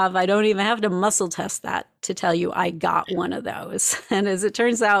I have. I don't even have to muscle test that to tell you I got one of those. And as it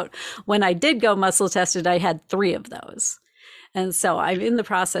turns out, when I did go muscle tested, I had 3 of those. And so I'm in the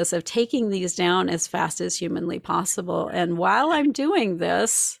process of taking these down as fast as humanly possible. And while I'm doing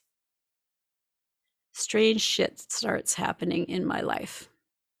this, strange shit starts happening in my life.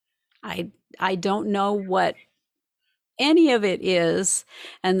 I don't know what any of it is,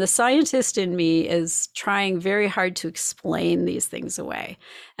 and the scientist in me is trying very hard to explain these things away.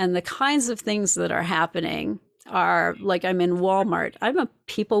 And the kinds of things that are happening are like, I'm in Walmart. I'm a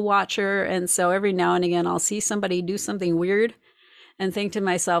people watcher, and so every now and again I'll see somebody do something weird and think to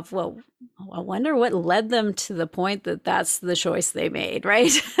myself, well, I wonder what led them to the point that that's the choice they made,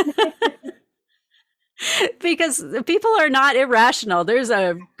 right? Because people are not irrational. There's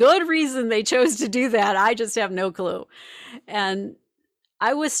a good reason they chose to do that. I just have no clue. And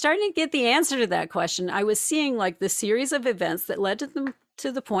I was starting to get the answer to that question. I was seeing like the series of events that led to them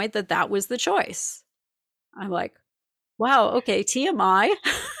to the point that that was the choice. I'm like, wow, okay, TMI.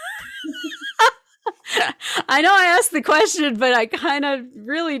 I know I asked the question, but I kind of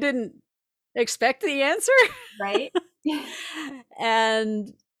really didn't expect the answer. Right.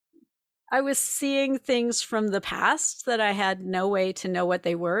 And I was seeing things from the past that I had no way to know what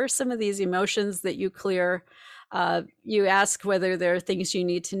they were. Some of these emotions that you clear, you ask whether there are things you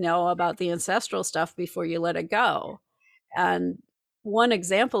need to know about the ancestral stuff before you let it go. And one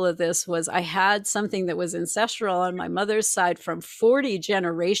example of this was I had something that was ancestral on my mother's side from 40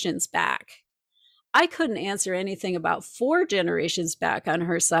 generations back. I couldn't answer anything about 4 generations back on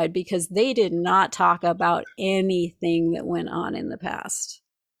her side because they did not talk about anything that went on in the past.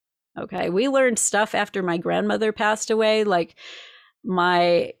 Okay, we learned stuff after my grandmother passed away, like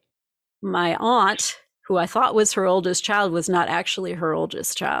my aunt, who I thought was her oldest child, was not actually her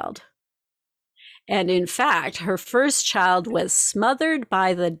oldest child. And in fact, her first child was smothered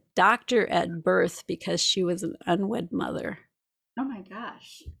by the doctor at birth because she was an unwed mother. Oh my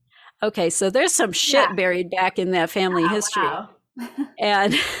gosh. Okay, so there's some shit buried back in that family history. Wow.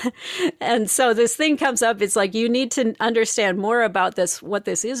 And so this thing comes up. It's like, you need to understand more about this, what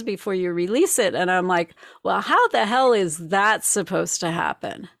this is, before you release it. And I'm like, well, how the hell is that supposed to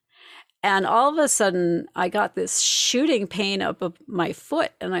happen? And all of a sudden, I got this shooting pain up my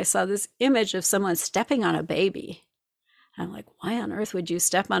foot, and I saw this image of someone stepping on a baby. I'm like, why on earth would you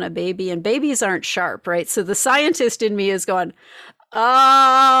step on a baby? And babies aren't sharp, right? So the scientist in me is going,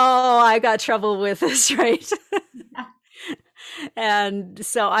 oh, I got trouble with this, right? And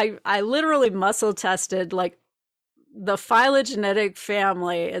so I literally muscle tested like the phylogenetic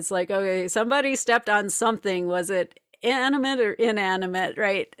family. It's like, okay, somebody stepped on something. Was it animate or inanimate,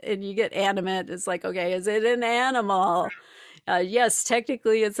 right? And you get animate. It's like, okay, is it an animal? Yes,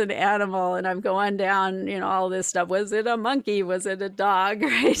 technically it's an animal. And I'm going down, all this stuff. Was it a monkey? Was it a dog?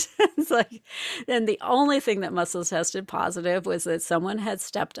 Right? It's like, and the only thing that muscle tested positive was that someone had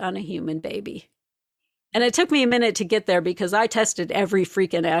stepped on a human baby. And it took me a minute to get there because I tested every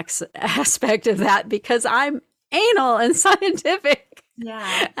freaking aspect of that because I'm anal and scientific.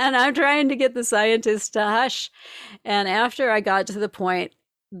 Yeah. And I'm trying to get the scientists to hush. And after I got to the point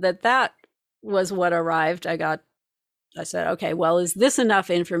that was what arrived, I said, okay, well, is this enough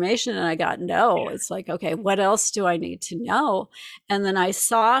information? And I got no. It's like, okay, what else do I need to know? And then I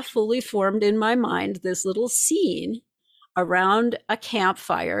saw fully formed in my mind this little scene around a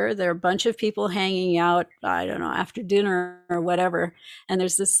campfire. There are a bunch of people hanging out, I don't know, after dinner or whatever. And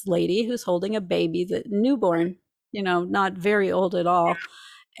there's this lady who's holding a baby, the newborn, not very old at all.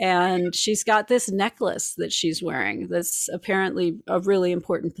 And she's got this necklace that she's wearing that's apparently a really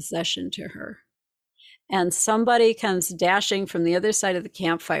important possession to her. And somebody comes dashing from the other side of the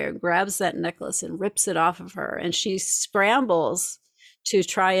campfire, grabs that necklace and rips it off of her. And she scrambles to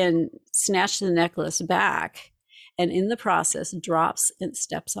try and snatch the necklace back. And in the process, drops and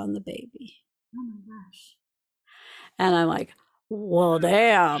steps on the baby. Oh my gosh. And I'm like, well,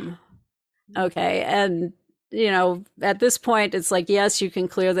 damn. Okay. And, at this point, it's like, yes, you can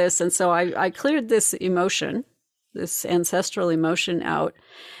clear this. And so I cleared this emotion, this ancestral emotion out.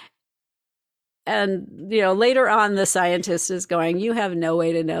 And, later on, the scientist is going, you have no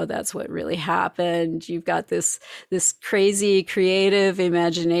way to know that's what really happened. You've got this crazy creative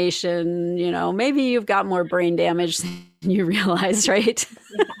imagination, maybe you've got more brain damage than you realize, right?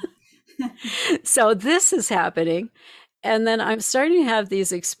 Yeah. So this is happening. And then I'm starting to have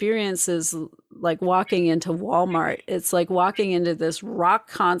these experiences like walking into Walmart. It's like walking into this rock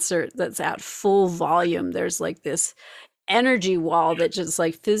concert that's at full volume. There's like this energy wall that just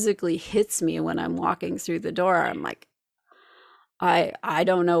like physically hits me when I'm walking through the door. I'm like, I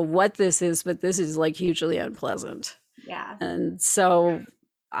don't know what this is, but this is like hugely unpleasant. Yeah. And so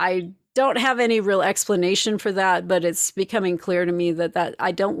I don't have any real explanation for that, but it's becoming clear to me that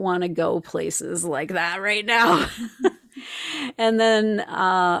I don't want to go places like that right now. And then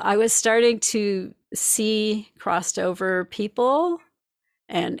I was starting to see crossed over people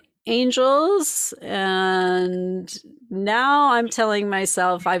and angels, and now I'm telling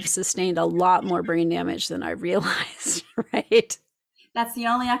myself I've sustained a lot more brain damage than I realized, right? That's the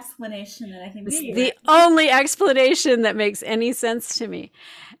only explanation that I can give you. The only explanation that makes any sense to me.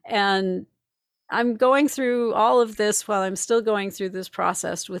 And I'm going through all of this while I'm still going through this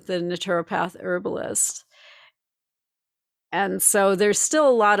process with the naturopath herbalist. And so there's still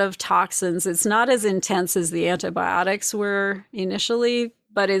a lot of toxins. It's not as intense as the antibiotics were initially,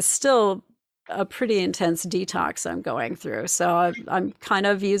 but it's still a pretty intense detox I'm going through. So I'm kind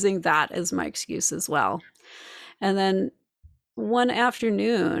of using that as my excuse as well. And then one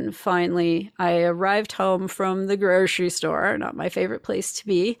afternoon, finally, I arrived home from the grocery store, not my favorite place to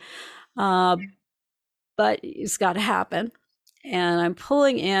be, but it's got to happen. And I'm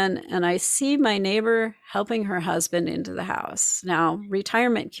pulling in and I see my neighbor helping her husband into the house. Now,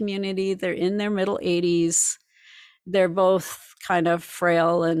 retirement community, they're in their middle 80s. They're both kind of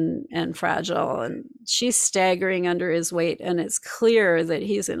frail and fragile. And she's staggering under his weight. And it's clear that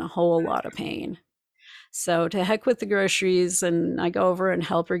he's in a whole lot of pain. So to heck with the groceries, and I go over and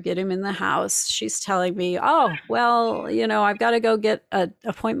help her get him in the house. She's telling me, oh, well, I've got to go get an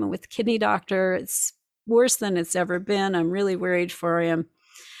appointment with the kidney doctor. It's worse than it's ever been. I'm really worried for him.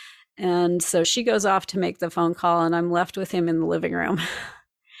 And so she goes off to make the phone call, and I'm left with him in the living room.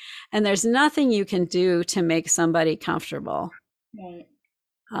 And there's nothing you can do to make somebody comfortable. Right.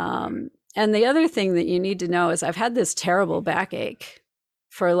 And the other thing that you need to know is I've had this terrible backache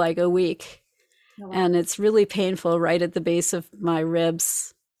for like a week. Oh, wow. And it's really painful right at the base of my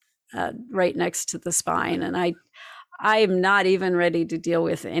ribs, right next to the spine. And I'm not even ready to deal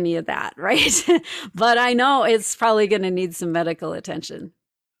with any of that, right? But I know it's probably going to need some medical attention.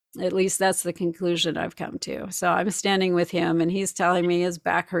 At least that's the conclusion I've come to. So I'm standing with him and he's telling me his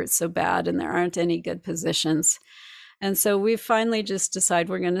back hurts so bad and there aren't any good positions. And so we finally just decide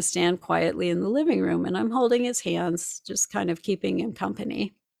we're going to stand quietly in the living room, and I'm holding his hands, just kind of keeping him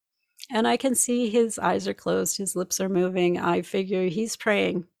company. And I can see his eyes are closed, his lips are moving. I figure he's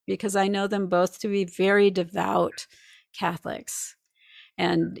praying because I know them both to be very devout Catholics.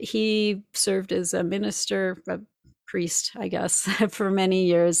 And he served as a minister, a priest, I guess, for many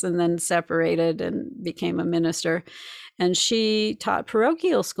years, and then separated and became a minister. And she taught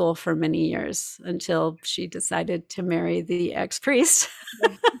parochial school for many years until she decided to marry the ex-priest.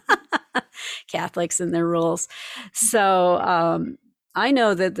 Catholics and their rules. So I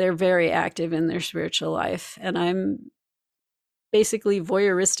know that they're very active in their spiritual life, and I'm basically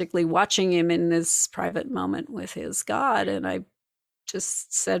voyeuristically watching him in this private moment with his God. And I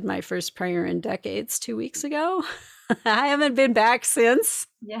just said my first prayer in decades 2 weeks ago. I haven't been back since.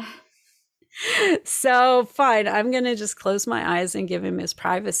 Yeah. So fine, I'm going to just close my eyes and give him his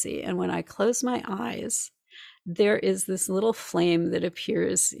privacy. And when I close my eyes, there is this little flame that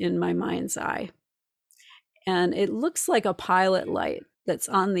appears in my mind's eye. And it looks like a pilot light that's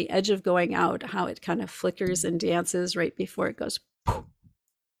on the edge of going out, how it kind of flickers and dances right before it goes poof.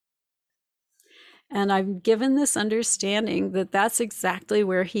 And I'm given this understanding that that's exactly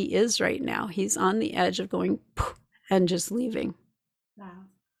where he is right now. He's on the edge of going poof and just leaving. Wow.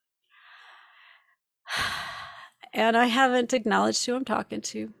 And I haven't acknowledged who I'm talking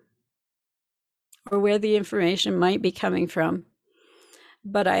to or where the information might be coming from.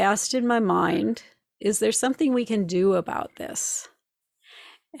 But I asked in my mind, is there something we can do about this?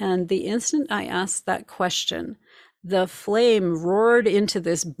 And the instant I asked that question, the flame roared into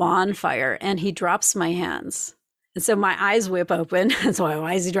this bonfire and he drops my hands. And so my eyes whip open. And so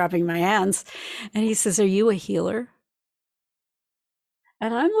why is he dropping my hands? And he says, are you a healer?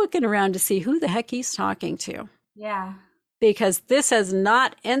 And I'm looking around to see who the heck he's talking to. Yeah. Because this has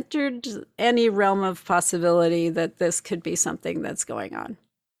not entered any realm of possibility that this could be something that's going on.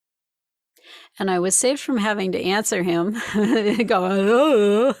 And I was saved from having to answer him,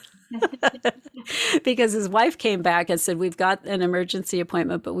 go, because his wife came back and said, we've got an emergency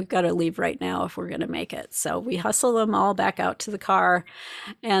appointment, but we've got to leave right now if we're going to make it. So we hustle them all back out to the car.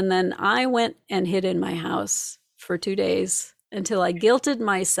 And then I went and hid in my house for 2 days until I guilted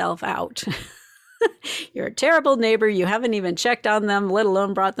myself out. You're a terrible neighbor. You haven't even checked on them, let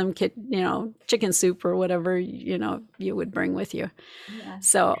alone brought them, chicken soup or whatever, you would bring with you. Yeah.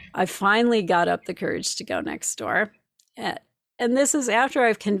 So I finally got up the courage to go next door. And this is after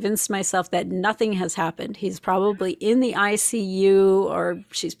I've convinced myself that nothing has happened. He's probably in the ICU or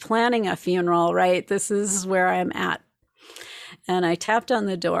she's planning a funeral, right? This is where I'm at. And I tapped on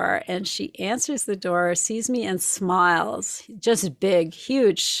the door and she answers the door, sees me and smiles, just big,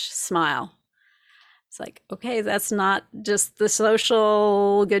 huge smile. It's like, okay, that's not just the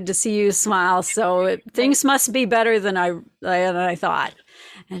social good to see you smile. So things must be better than I thought.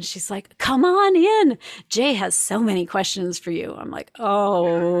 And she's like, come on in. Jay has so many questions for you. I'm like,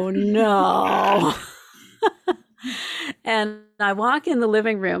 oh no. And I walk in the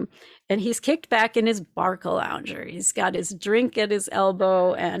living room and he's kicked back in his Barcalounger. He's got his drink at his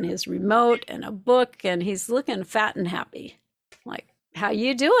elbow and his remote and a book, and he's looking fat and happy. I'm like, how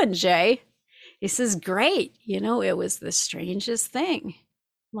you doing, Jay? He says, great. It was the strangest thing.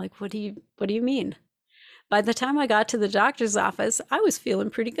 I'm like, what do you mean? By the time I got to the doctor's office, I was feeling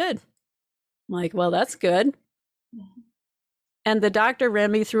pretty good. I'm like, well, that's good. And the doctor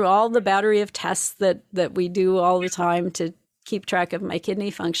ran me through all the battery of tests that we do all the time to keep track of my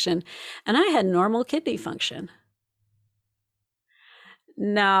kidney function. And I had normal kidney function.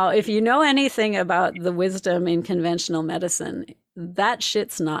 Now, if you know anything about the wisdom in conventional medicine, that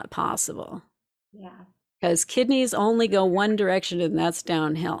shit's not possible. Yeah. Because kidneys only go one direction, and that's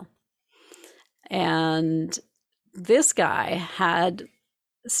downhill. And this guy had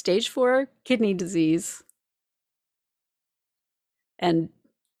stage 4 kidney disease and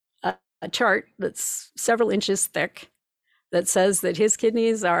a chart that's several inches thick that says that his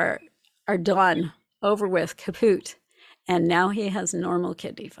kidneys are done, over with, kaput. And now he has normal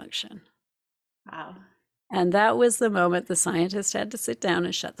kidney function. Wow. And that was the moment the scientist had to sit down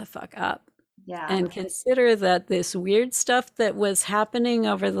and shut the fuck up. Yeah. And consider that this weird stuff that was happening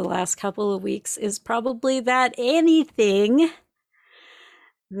over the last couple of weeks is probably that anything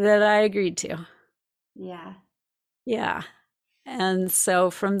that I agreed to. Yeah. Yeah. And so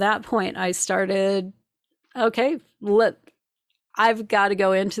from that point, I started, okay, I've got to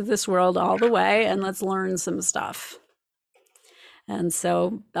go into this world all the way and let's learn some stuff. And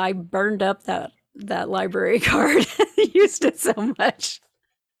so I burned up that library card, used it so much.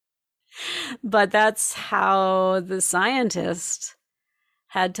 But that's how the scientist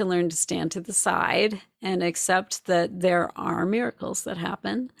had to learn to stand to the side and accept that there are miracles that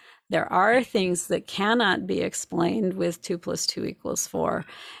happen. There are things that cannot be explained with 2 + 2 = 4.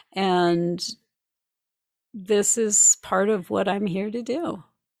 And this is part of what I'm here to do.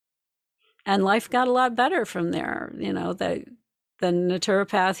 And life got a lot better from there. You know, the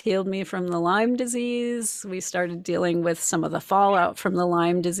naturopath healed me from the Lyme disease. We started dealing with some of the fallout from the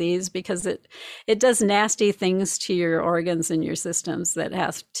Lyme disease because it does nasty things to your organs and your systems that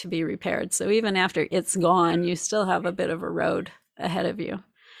has to be repaired. So even after it's gone, you still have a bit of a road ahead of you.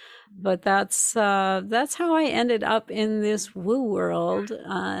 But that's how I ended up in this woo world,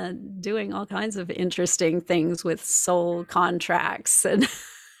 doing all kinds of interesting things with soul contracts and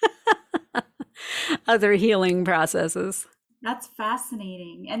other healing processes. That's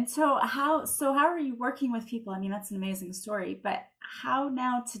fascinating. And so how are you working with people? I mean, that's an amazing story, but how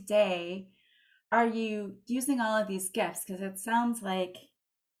now today are you using all of these gifts? Because it sounds like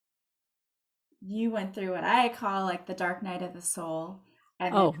you went through what I call like the dark night of the soul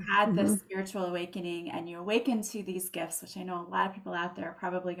and then had this spiritual awakening, and you awakened to these gifts, which I know a lot of people out there are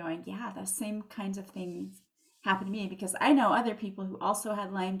probably going, yeah, those same kinds of things happened to me, because I know other people who also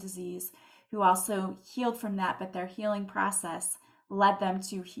had Lyme disease, who also healed from that, but their healing process led them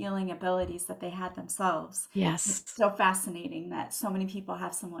to healing abilities that they had themselves. Yes. It's so fascinating that so many people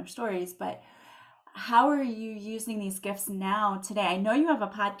have similar stories. But how are you using these gifts now today? I know you have a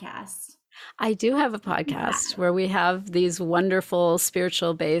podcast. I do have a podcast where we have these wonderful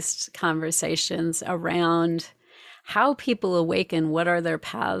spiritual-based conversations around how people awaken, what are their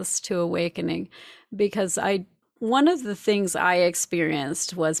paths to awakening, because one of the things I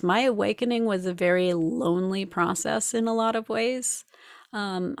experienced was my awakening was a very lonely process in a lot of ways.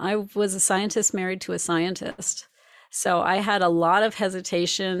 I was a scientist married to a scientist. So I had a lot of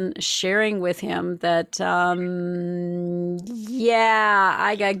hesitation sharing with him that, yeah,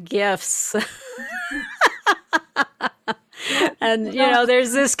 I got gifts. And,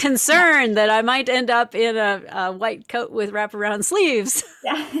 there's this concern that I might end up in a white coat with wraparound sleeves.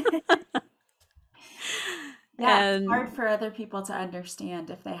 Yeah. Yeah, it's hard for other people to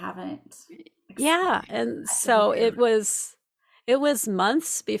understand if they haven't. Yeah, and so it was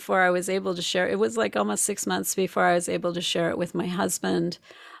months before I was able to share. It was like almost 6 months before I was able to share it with my husband.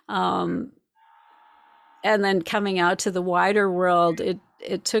 And then coming out to the wider world,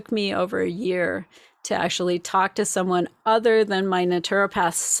 it took me over a year to actually talk to someone other than my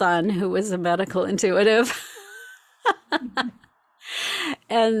naturopath son, who was a medical intuitive.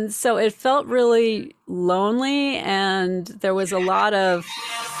 And so it felt really lonely, and there was a lot of,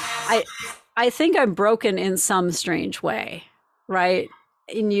 I think I'm broken in some strange way, right?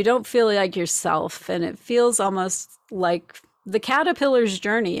 And you don't feel like yourself, and it feels almost like the caterpillar's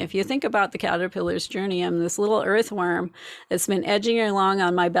journey. If you think about the caterpillar's journey, I'm this little earthworm that's been edging along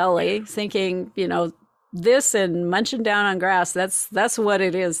on my belly, thinking, this and munching down on grass, that's what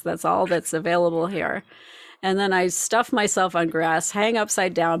it is. That's all that's available here. And then I stuff myself on grass, hang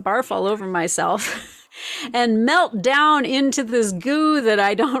upside down, barf all over myself, and melt down into this goo that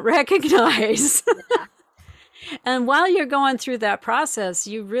I don't recognize. Yeah. And while you're going through that process,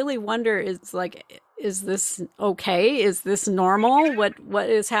 you really wonder, is this okay? Is this normal? What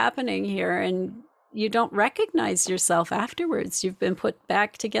is happening here? And you don't recognize yourself afterwards. You've been put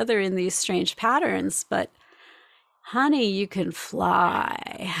back together in these strange patterns, but honey, you can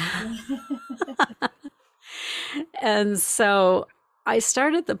fly. And so I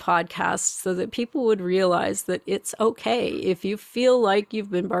started the podcast so that people would realize that it's okay if you feel like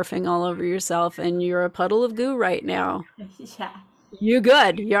you've been barfing all over yourself and you're a puddle of goo right now. Yeah. You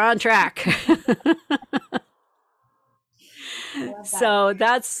good. You're on track. I love that. So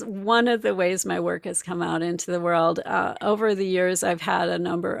that's one of the ways my work has come out into the world. Over the years, I've had a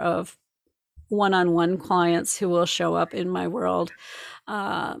number of one-on-one clients who will show up in my world.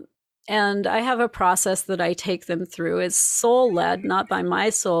 And I have a process that I take them through. It's soul-led, not by my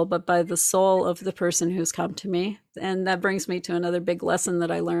soul, but by the soul of the person who's come to me. And that brings me to another big lesson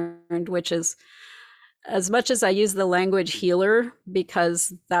that I learned, which is, as much as I use the language healer,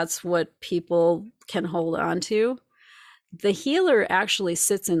 because that's what people can hold on to, the healer actually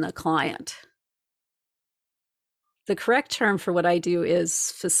sits in the client. The correct term for what I do is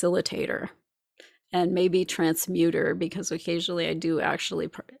facilitator and maybe transmuter, because occasionally I do actually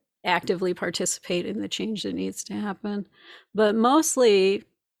actively participate in the change that needs to happen. But mostly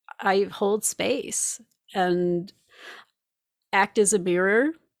I hold space and act as a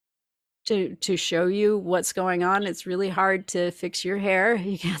mirror to show you what's going on. It's really hard to fix your hair.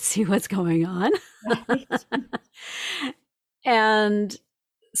 You can't see what's going on. And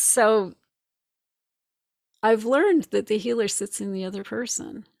so I've learned that the healer sits in the other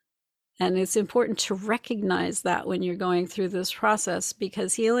person. And it's important to recognize that when you're going through this process,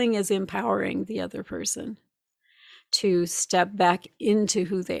 because healing is empowering the other person to step back into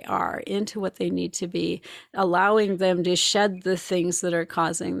who they are, into what they need to be, allowing them to shed the things that are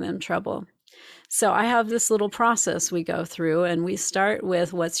causing them trouble. So I have this little process we go through, and we start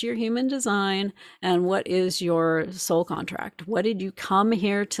with what's your human design and what is your soul contract? What did you come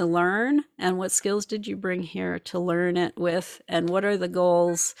here to learn, and what skills did you bring here to learn it with, and what are the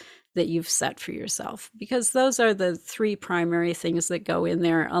goals that you've set for yourself? Because those are the three primary things that go in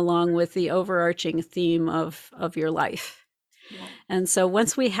there, along with the overarching theme of your life. Yeah. And so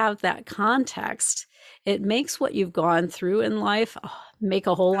once we have that context, it makes what you've gone through in life make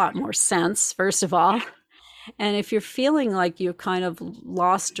a whole lot more sense, first of all. And if you're feeling like you've kind of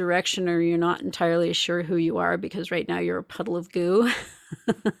lost direction, or you're not entirely sure who you are because right now you're a puddle of goo,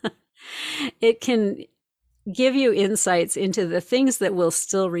 it can give you insights into the things that will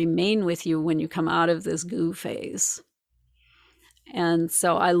still remain with you when you come out of this goo phase. And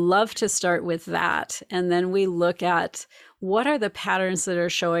so I love to start with that. And then we look at what are the patterns that are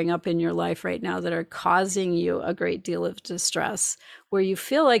showing up in your life right now that are causing you a great deal of distress, where you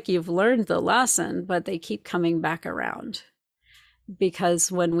feel like you've learned the lesson, but they keep coming back around.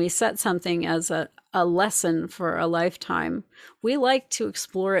 Because when we set something as a lesson for a lifetime, we like to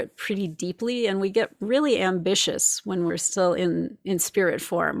explore it pretty deeply, and we get really ambitious when we're still in spirit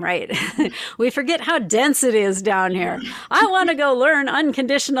form, right? We forget how dense it is down here. I want to go learn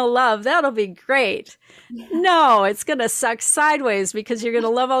unconditional love. That'll be great. No, it's going to suck sideways, because you're going to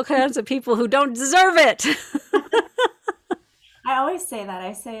love all kinds of people who don't deserve it. I always say that.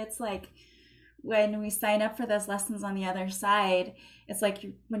 I say it's like, when we sign up for those lessons on the other side, it's like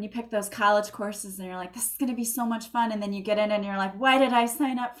when you pick those college courses and you're like, this is going to be so much fun. And then you get in and you're like, why did I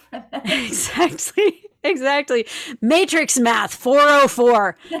sign up for this? Exactly. Matrix math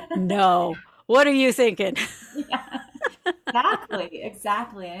 404. No. What are you thinking? Yeah,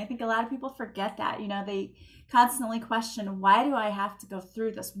 exactly. And I think a lot of people forget that. They constantly question, why do I have to go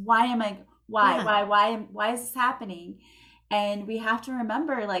through this? Why is this happening? And we have to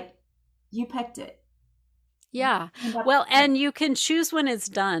remember, like, you picked it. Yeah. Well, and you can choose when it's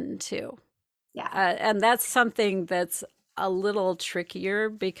done too. Yeah. And that's something that's a little trickier,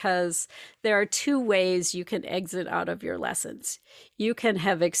 because there are two ways you can exit out of your lessons. You can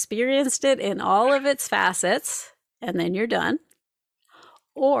have experienced it in all of its facets, and then you're done.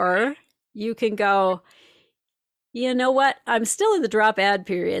 Or you can go, you know what? I'm still in the drop ad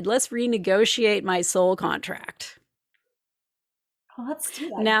period. Let's renegotiate my soul contract. Well, let's do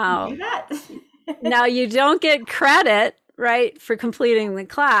that. Now you don't get credit, right, for completing the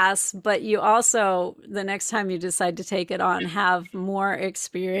class, but you also, the next time you decide to take it on, have more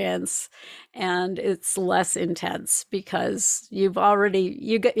experience, and it's less intense because you've already,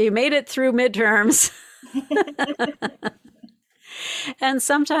 you made it through midterms. And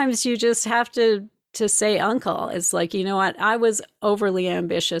sometimes you just have to say uncle. It's like, you know what, I was overly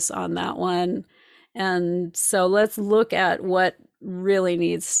ambitious on that one. And so let's look at what really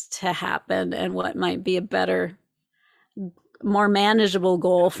needs to happen and what might be a better, more manageable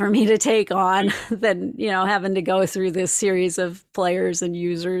goal for me to take on than, having to go through this series of players and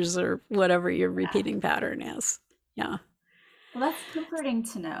users or whatever your repeating pattern is. Yeah. Well, that's comforting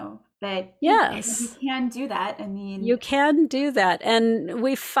to know. But you Yes. can do that. I mean, You can do that. And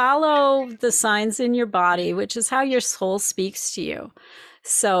we follow the signs in your body, which is how your soul speaks to you.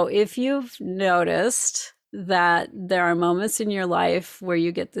 So if you've noticed that there are moments in your life where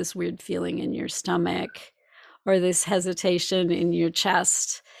you get this weird feeling in your stomach or this hesitation in your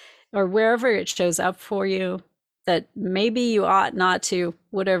chest or wherever it shows up for you, that maybe you ought not to,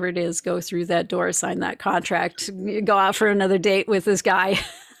 whatever it is, go through that door, sign that contract, go out for another date with this guy.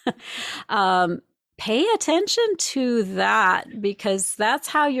 um, Pay attention to that, because that's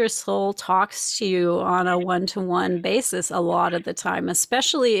how your soul talks to you on a one-to-one basis a lot of the time,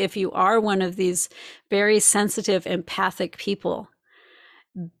 especially if you are one of these very sensitive, empathic people.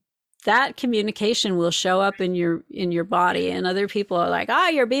 That communication will show up in your body, and other people are like,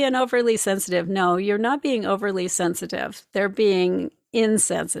 you're being overly sensitive. No, you're not being overly sensitive. They're being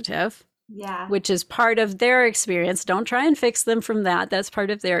insensitive. yeah. Which is part of their experience. Don't try and fix them from that. That's part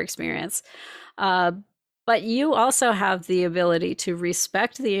of their experience. But you also have the ability to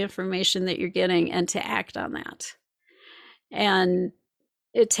respect the information that you're getting and to act on that. And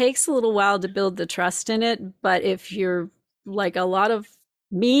it takes a little while to build the trust in it. But if you're like a lot of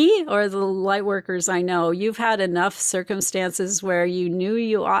me or the light workers I know, you've had enough circumstances where you knew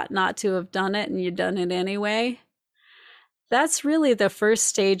you ought not to have done it and you've done it anyway. That's really the first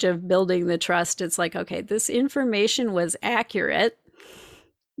stage of building the trust. It's like, okay, this information was accurate.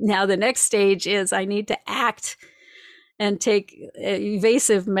 Now the next stage is I need to act and take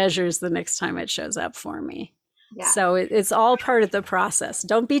evasive measures the next time it shows up for me. Yeah. So it's all part of the process.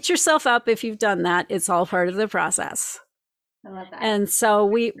 Don't beat yourself up if you've done that. It's all part of the process. I love that. And so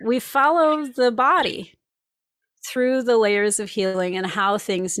we follow the body through the layers of healing and how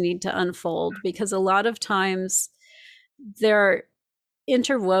things need to unfold, because a lot of times there are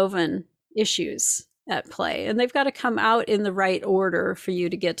interwoven issues at play, and they've got to come out in the right order for you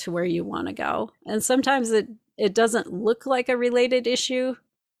to get to where you want to go. And sometimes it doesn't look like a related issue,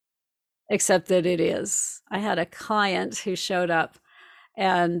 except that it is. I had a client who showed up,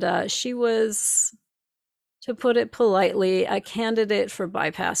 and she was, to put it politely, a candidate for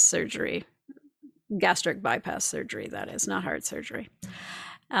bypass surgery, gastric bypass surgery, that is, not heart surgery.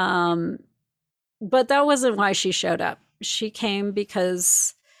 But that wasn't why she showed up. She came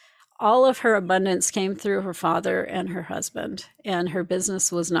because all of her abundance came through her father and her husband, and her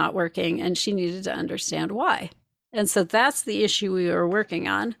business was not working, and she needed to understand why. And so that's the issue we were working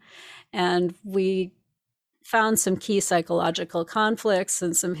on. And we found some key psychological conflicts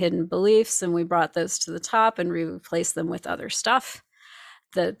and some hidden beliefs, and we brought those to the top and we replaced them with other stuff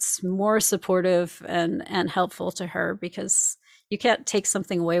that's more supportive and helpful to her, because you can't take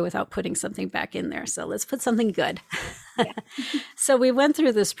something away without putting something back in there. So let's put something good. Yeah. So we went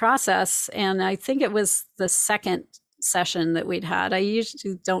through this process, and I think it was the second session that we'd had. I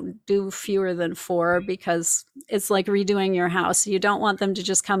usually don't do fewer than 4 because it's like redoing your house. You don't want them to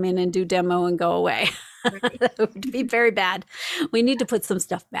just come in and do demo and go away. Right. That would be very bad. We need to put some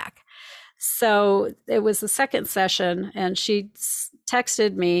stuff back. So it was the second session, and she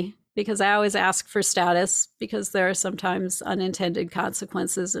texted me, because I always ask for status, because there are sometimes unintended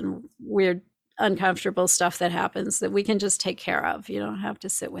consequences and weird, uncomfortable stuff that happens that we can just take care of. You don't have to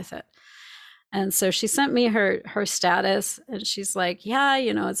sit with it. And so she sent me her status, and she's like, yeah,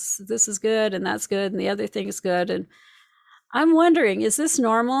 this is good, and that's good, and the other thing is good. And I'm wondering, is this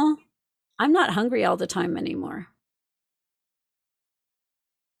normal? I'm not hungry all the time anymore.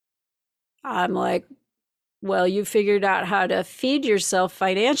 I'm like, well, you figured out how to feed yourself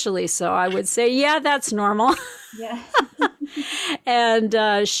financially. So I would say, yeah, that's normal. Yeah. And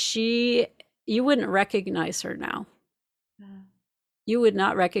you wouldn't recognize her now. You would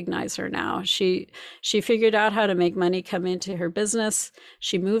not recognize her now. She figured out how to make money come into her business.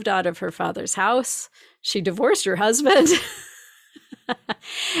 She moved out of her father's house. She divorced her husband.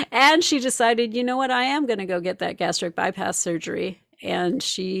 And she decided, you know what, I am going to go get that gastric bypass surgery. And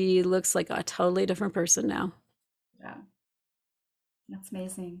she looks like a totally different person now. Yeah. That's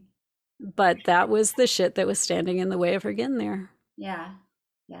amazing. But that was the shit that was standing in the way of her getting there. Yeah.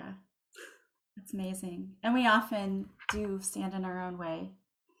 Yeah. That's amazing. And we often do stand in our own way.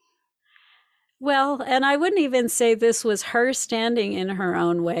 Well, and I wouldn't even say this was her standing in her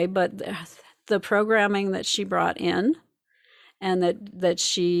own way, but the programming that she brought in and that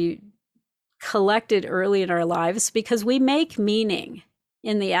she collected early in our lives, because we make meaning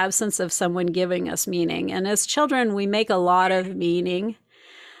in the absence of someone giving us meaning. And as children, we make a lot of meaning.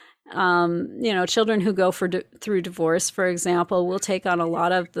 Children who go through divorce, for example, will take on a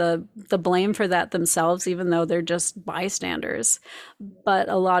lot of the blame for that themselves, even though they're just bystanders. But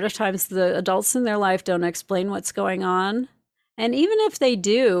a lot of times the adults in their life don't explain what's going on. And even if they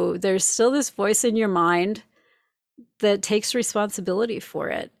do, there's still this voice in your mind that takes responsibility for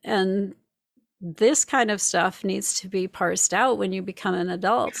it. And this kind of stuff needs to be parsed out when you become an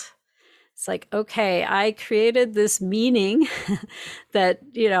adult. It's like, okay, I created this meaning that,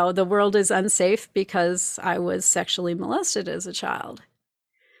 the world is unsafe because I was sexually molested as a child.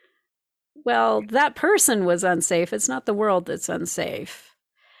 Well, that person was unsafe. It's not the world that's unsafe.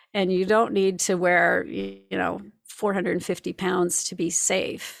 And you don't need to wear, 450 pounds to be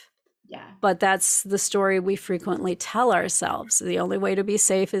safe. Yeah. But that's the story we frequently tell ourselves. The only way to be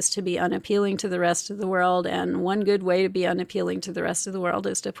safe is to be unappealing to the rest of the world. And one good way to be unappealing to the rest of the world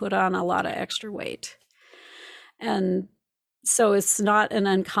is to put on a lot of extra weight. And so it's not an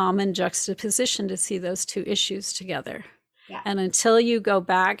uncommon juxtaposition to see those two issues together. Yeah. And until you go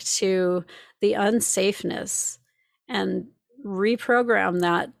back to the unsafeness and reprogram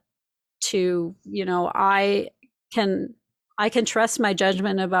that to, I can trust my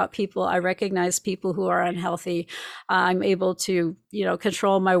judgment about people. I recognize people who are unhealthy. I'm able to,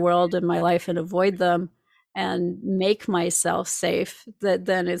 control my world and my life and avoid them and make myself safe, that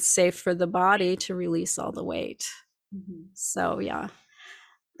then it's safe for the body to release all the weight. Mm-hmm. So yeah,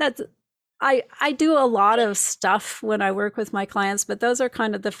 that's, I do a lot of stuff when I work with my clients, but those are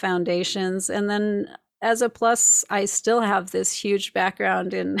kind of the foundations. And then as a plus, I still have this huge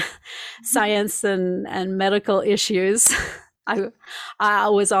background in science and medical issues. I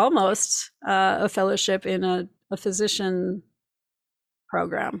was almost a fellowship in a physician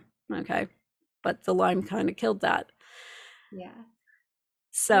program. Okay. But the Lyme kind of killed that. Yeah.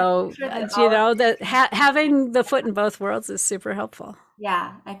 So, that having the foot in both worlds is super helpful.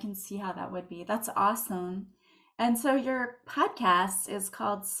 Yeah, I can see how that would be. That's awesome. And so your podcast is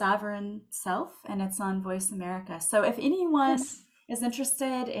called Sovereign Self, and it's on Voice America. So if anyone is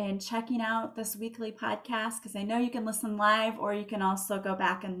interested in checking out this weekly podcast, because I know you can listen live, or you can also go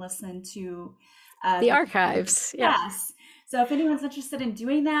back and listen to the archives. Yes. So if anyone's interested in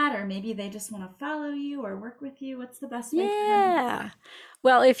doing that, or maybe they just want to follow you or work with you, what's the best way? Yeah.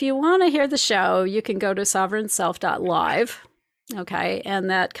 Well, if you want to hear the show, you can go to sovereignself.live. Okay. And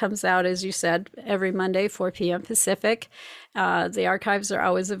that comes out, as you said, every Monday, 4 p.m. Pacific. The archives are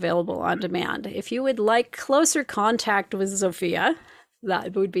always available on demand. If you would like closer contact with Zofia,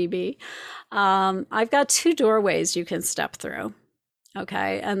 that would be me. I've got 2 doorways you can step through.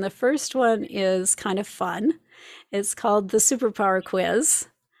 Okay. And the first one is kind of fun. It's called the Superpower Quiz.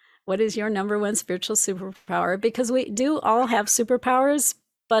 What is your number one spiritual superpower? Because we do all have superpowers,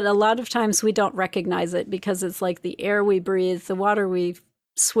 but a lot of times we don't recognize it because it's like the air we breathe, the water we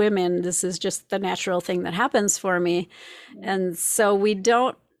swim in. This is just the natural thing that happens for me. And so we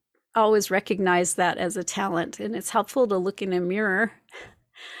don't always recognize that as a talent. And it's helpful to look in a mirror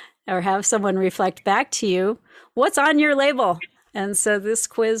or have someone reflect back to you, what's on your label? And so this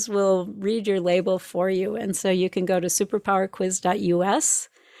quiz will read your label for you. And so you can go to superpowerquiz.us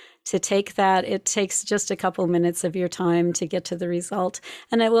to take that. It takes just a couple minutes of your time to get to the result.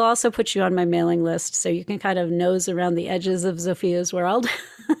 And it will also put you on my mailing list so you can kind of nose around the edges of Zofia's world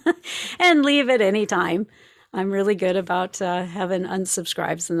and leave at any time. I'm really good about having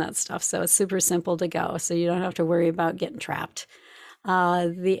unsubscribes and that stuff. So it's super simple to go. So you don't have to worry about getting trapped.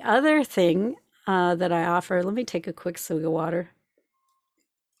 The other thing that I offer, let me take a quick swig of water.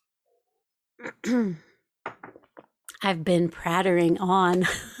 I've been prattling on.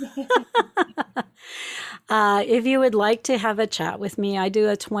 If you would like to have a chat with me, I do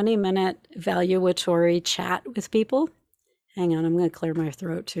a 20-minute evaluatory chat with people. Hang on, I'm going to clear my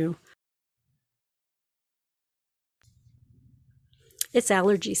throat too. It's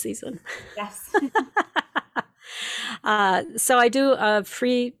allergy season. Yes. So I do a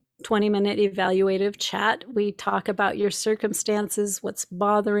free 20-minute evaluative chat. We talk about your circumstances, what's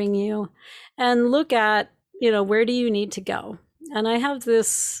bothering you, and look at, where do you need to go? And I have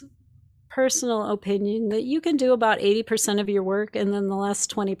this personal opinion that you can do about 80% of your work, and then the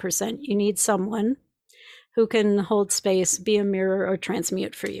last 20%, you need someone who can hold space, be a mirror, or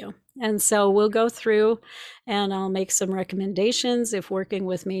transmute for you. And so we'll go through and I'll make some recommendations. If working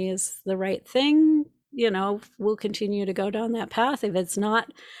with me is the right thing, we'll continue to go down that path. If it's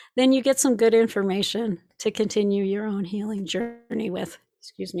not, then you get some good information to continue your own healing journey with.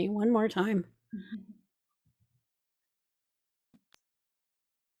 Excuse me, one more time.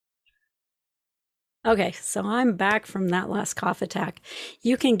 Okay, so I'm back from that last cough attack.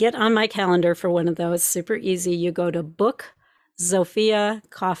 You can get on my calendar for one of those. Super easy. You go to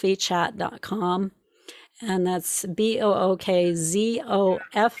bookzofiacoffeechat.com, and that's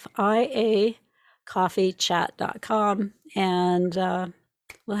BOOKZOFIA coffeechat.com, and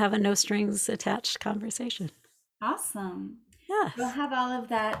we'll have a no strings attached conversation. Awesome. Yeah. We'll have all of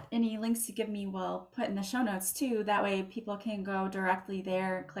that. Any links you give me, we'll put in the show notes too. That way people can go directly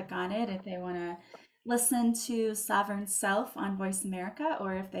there, click on it if they want to listen to Sovereign Self on Voice America,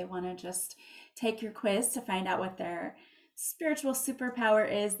 or if they want to just take your quiz to find out what their spiritual superpower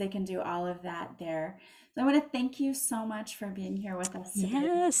is, they can do all of that there. So I want to thank you so much for being here with us today.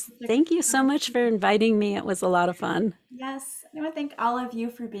 Yes. Thank you so much for inviting me. It was a lot of fun. Yes, I want to thank all of you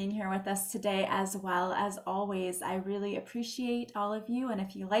for being here with us today as well. As always, I really appreciate all of you. And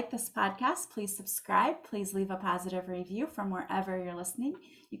if you like this podcast, please subscribe. Please leave a positive review from wherever you're listening.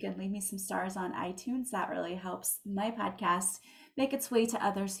 You can leave me some stars on iTunes. That really helps my podcast make its way to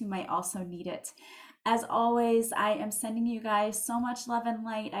others who might also need it. As always, I am sending you guys so much love and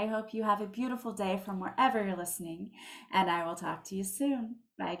light. I hope you have a beautiful day from wherever you're listening, and I will talk to you soon.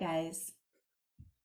 Bye, guys.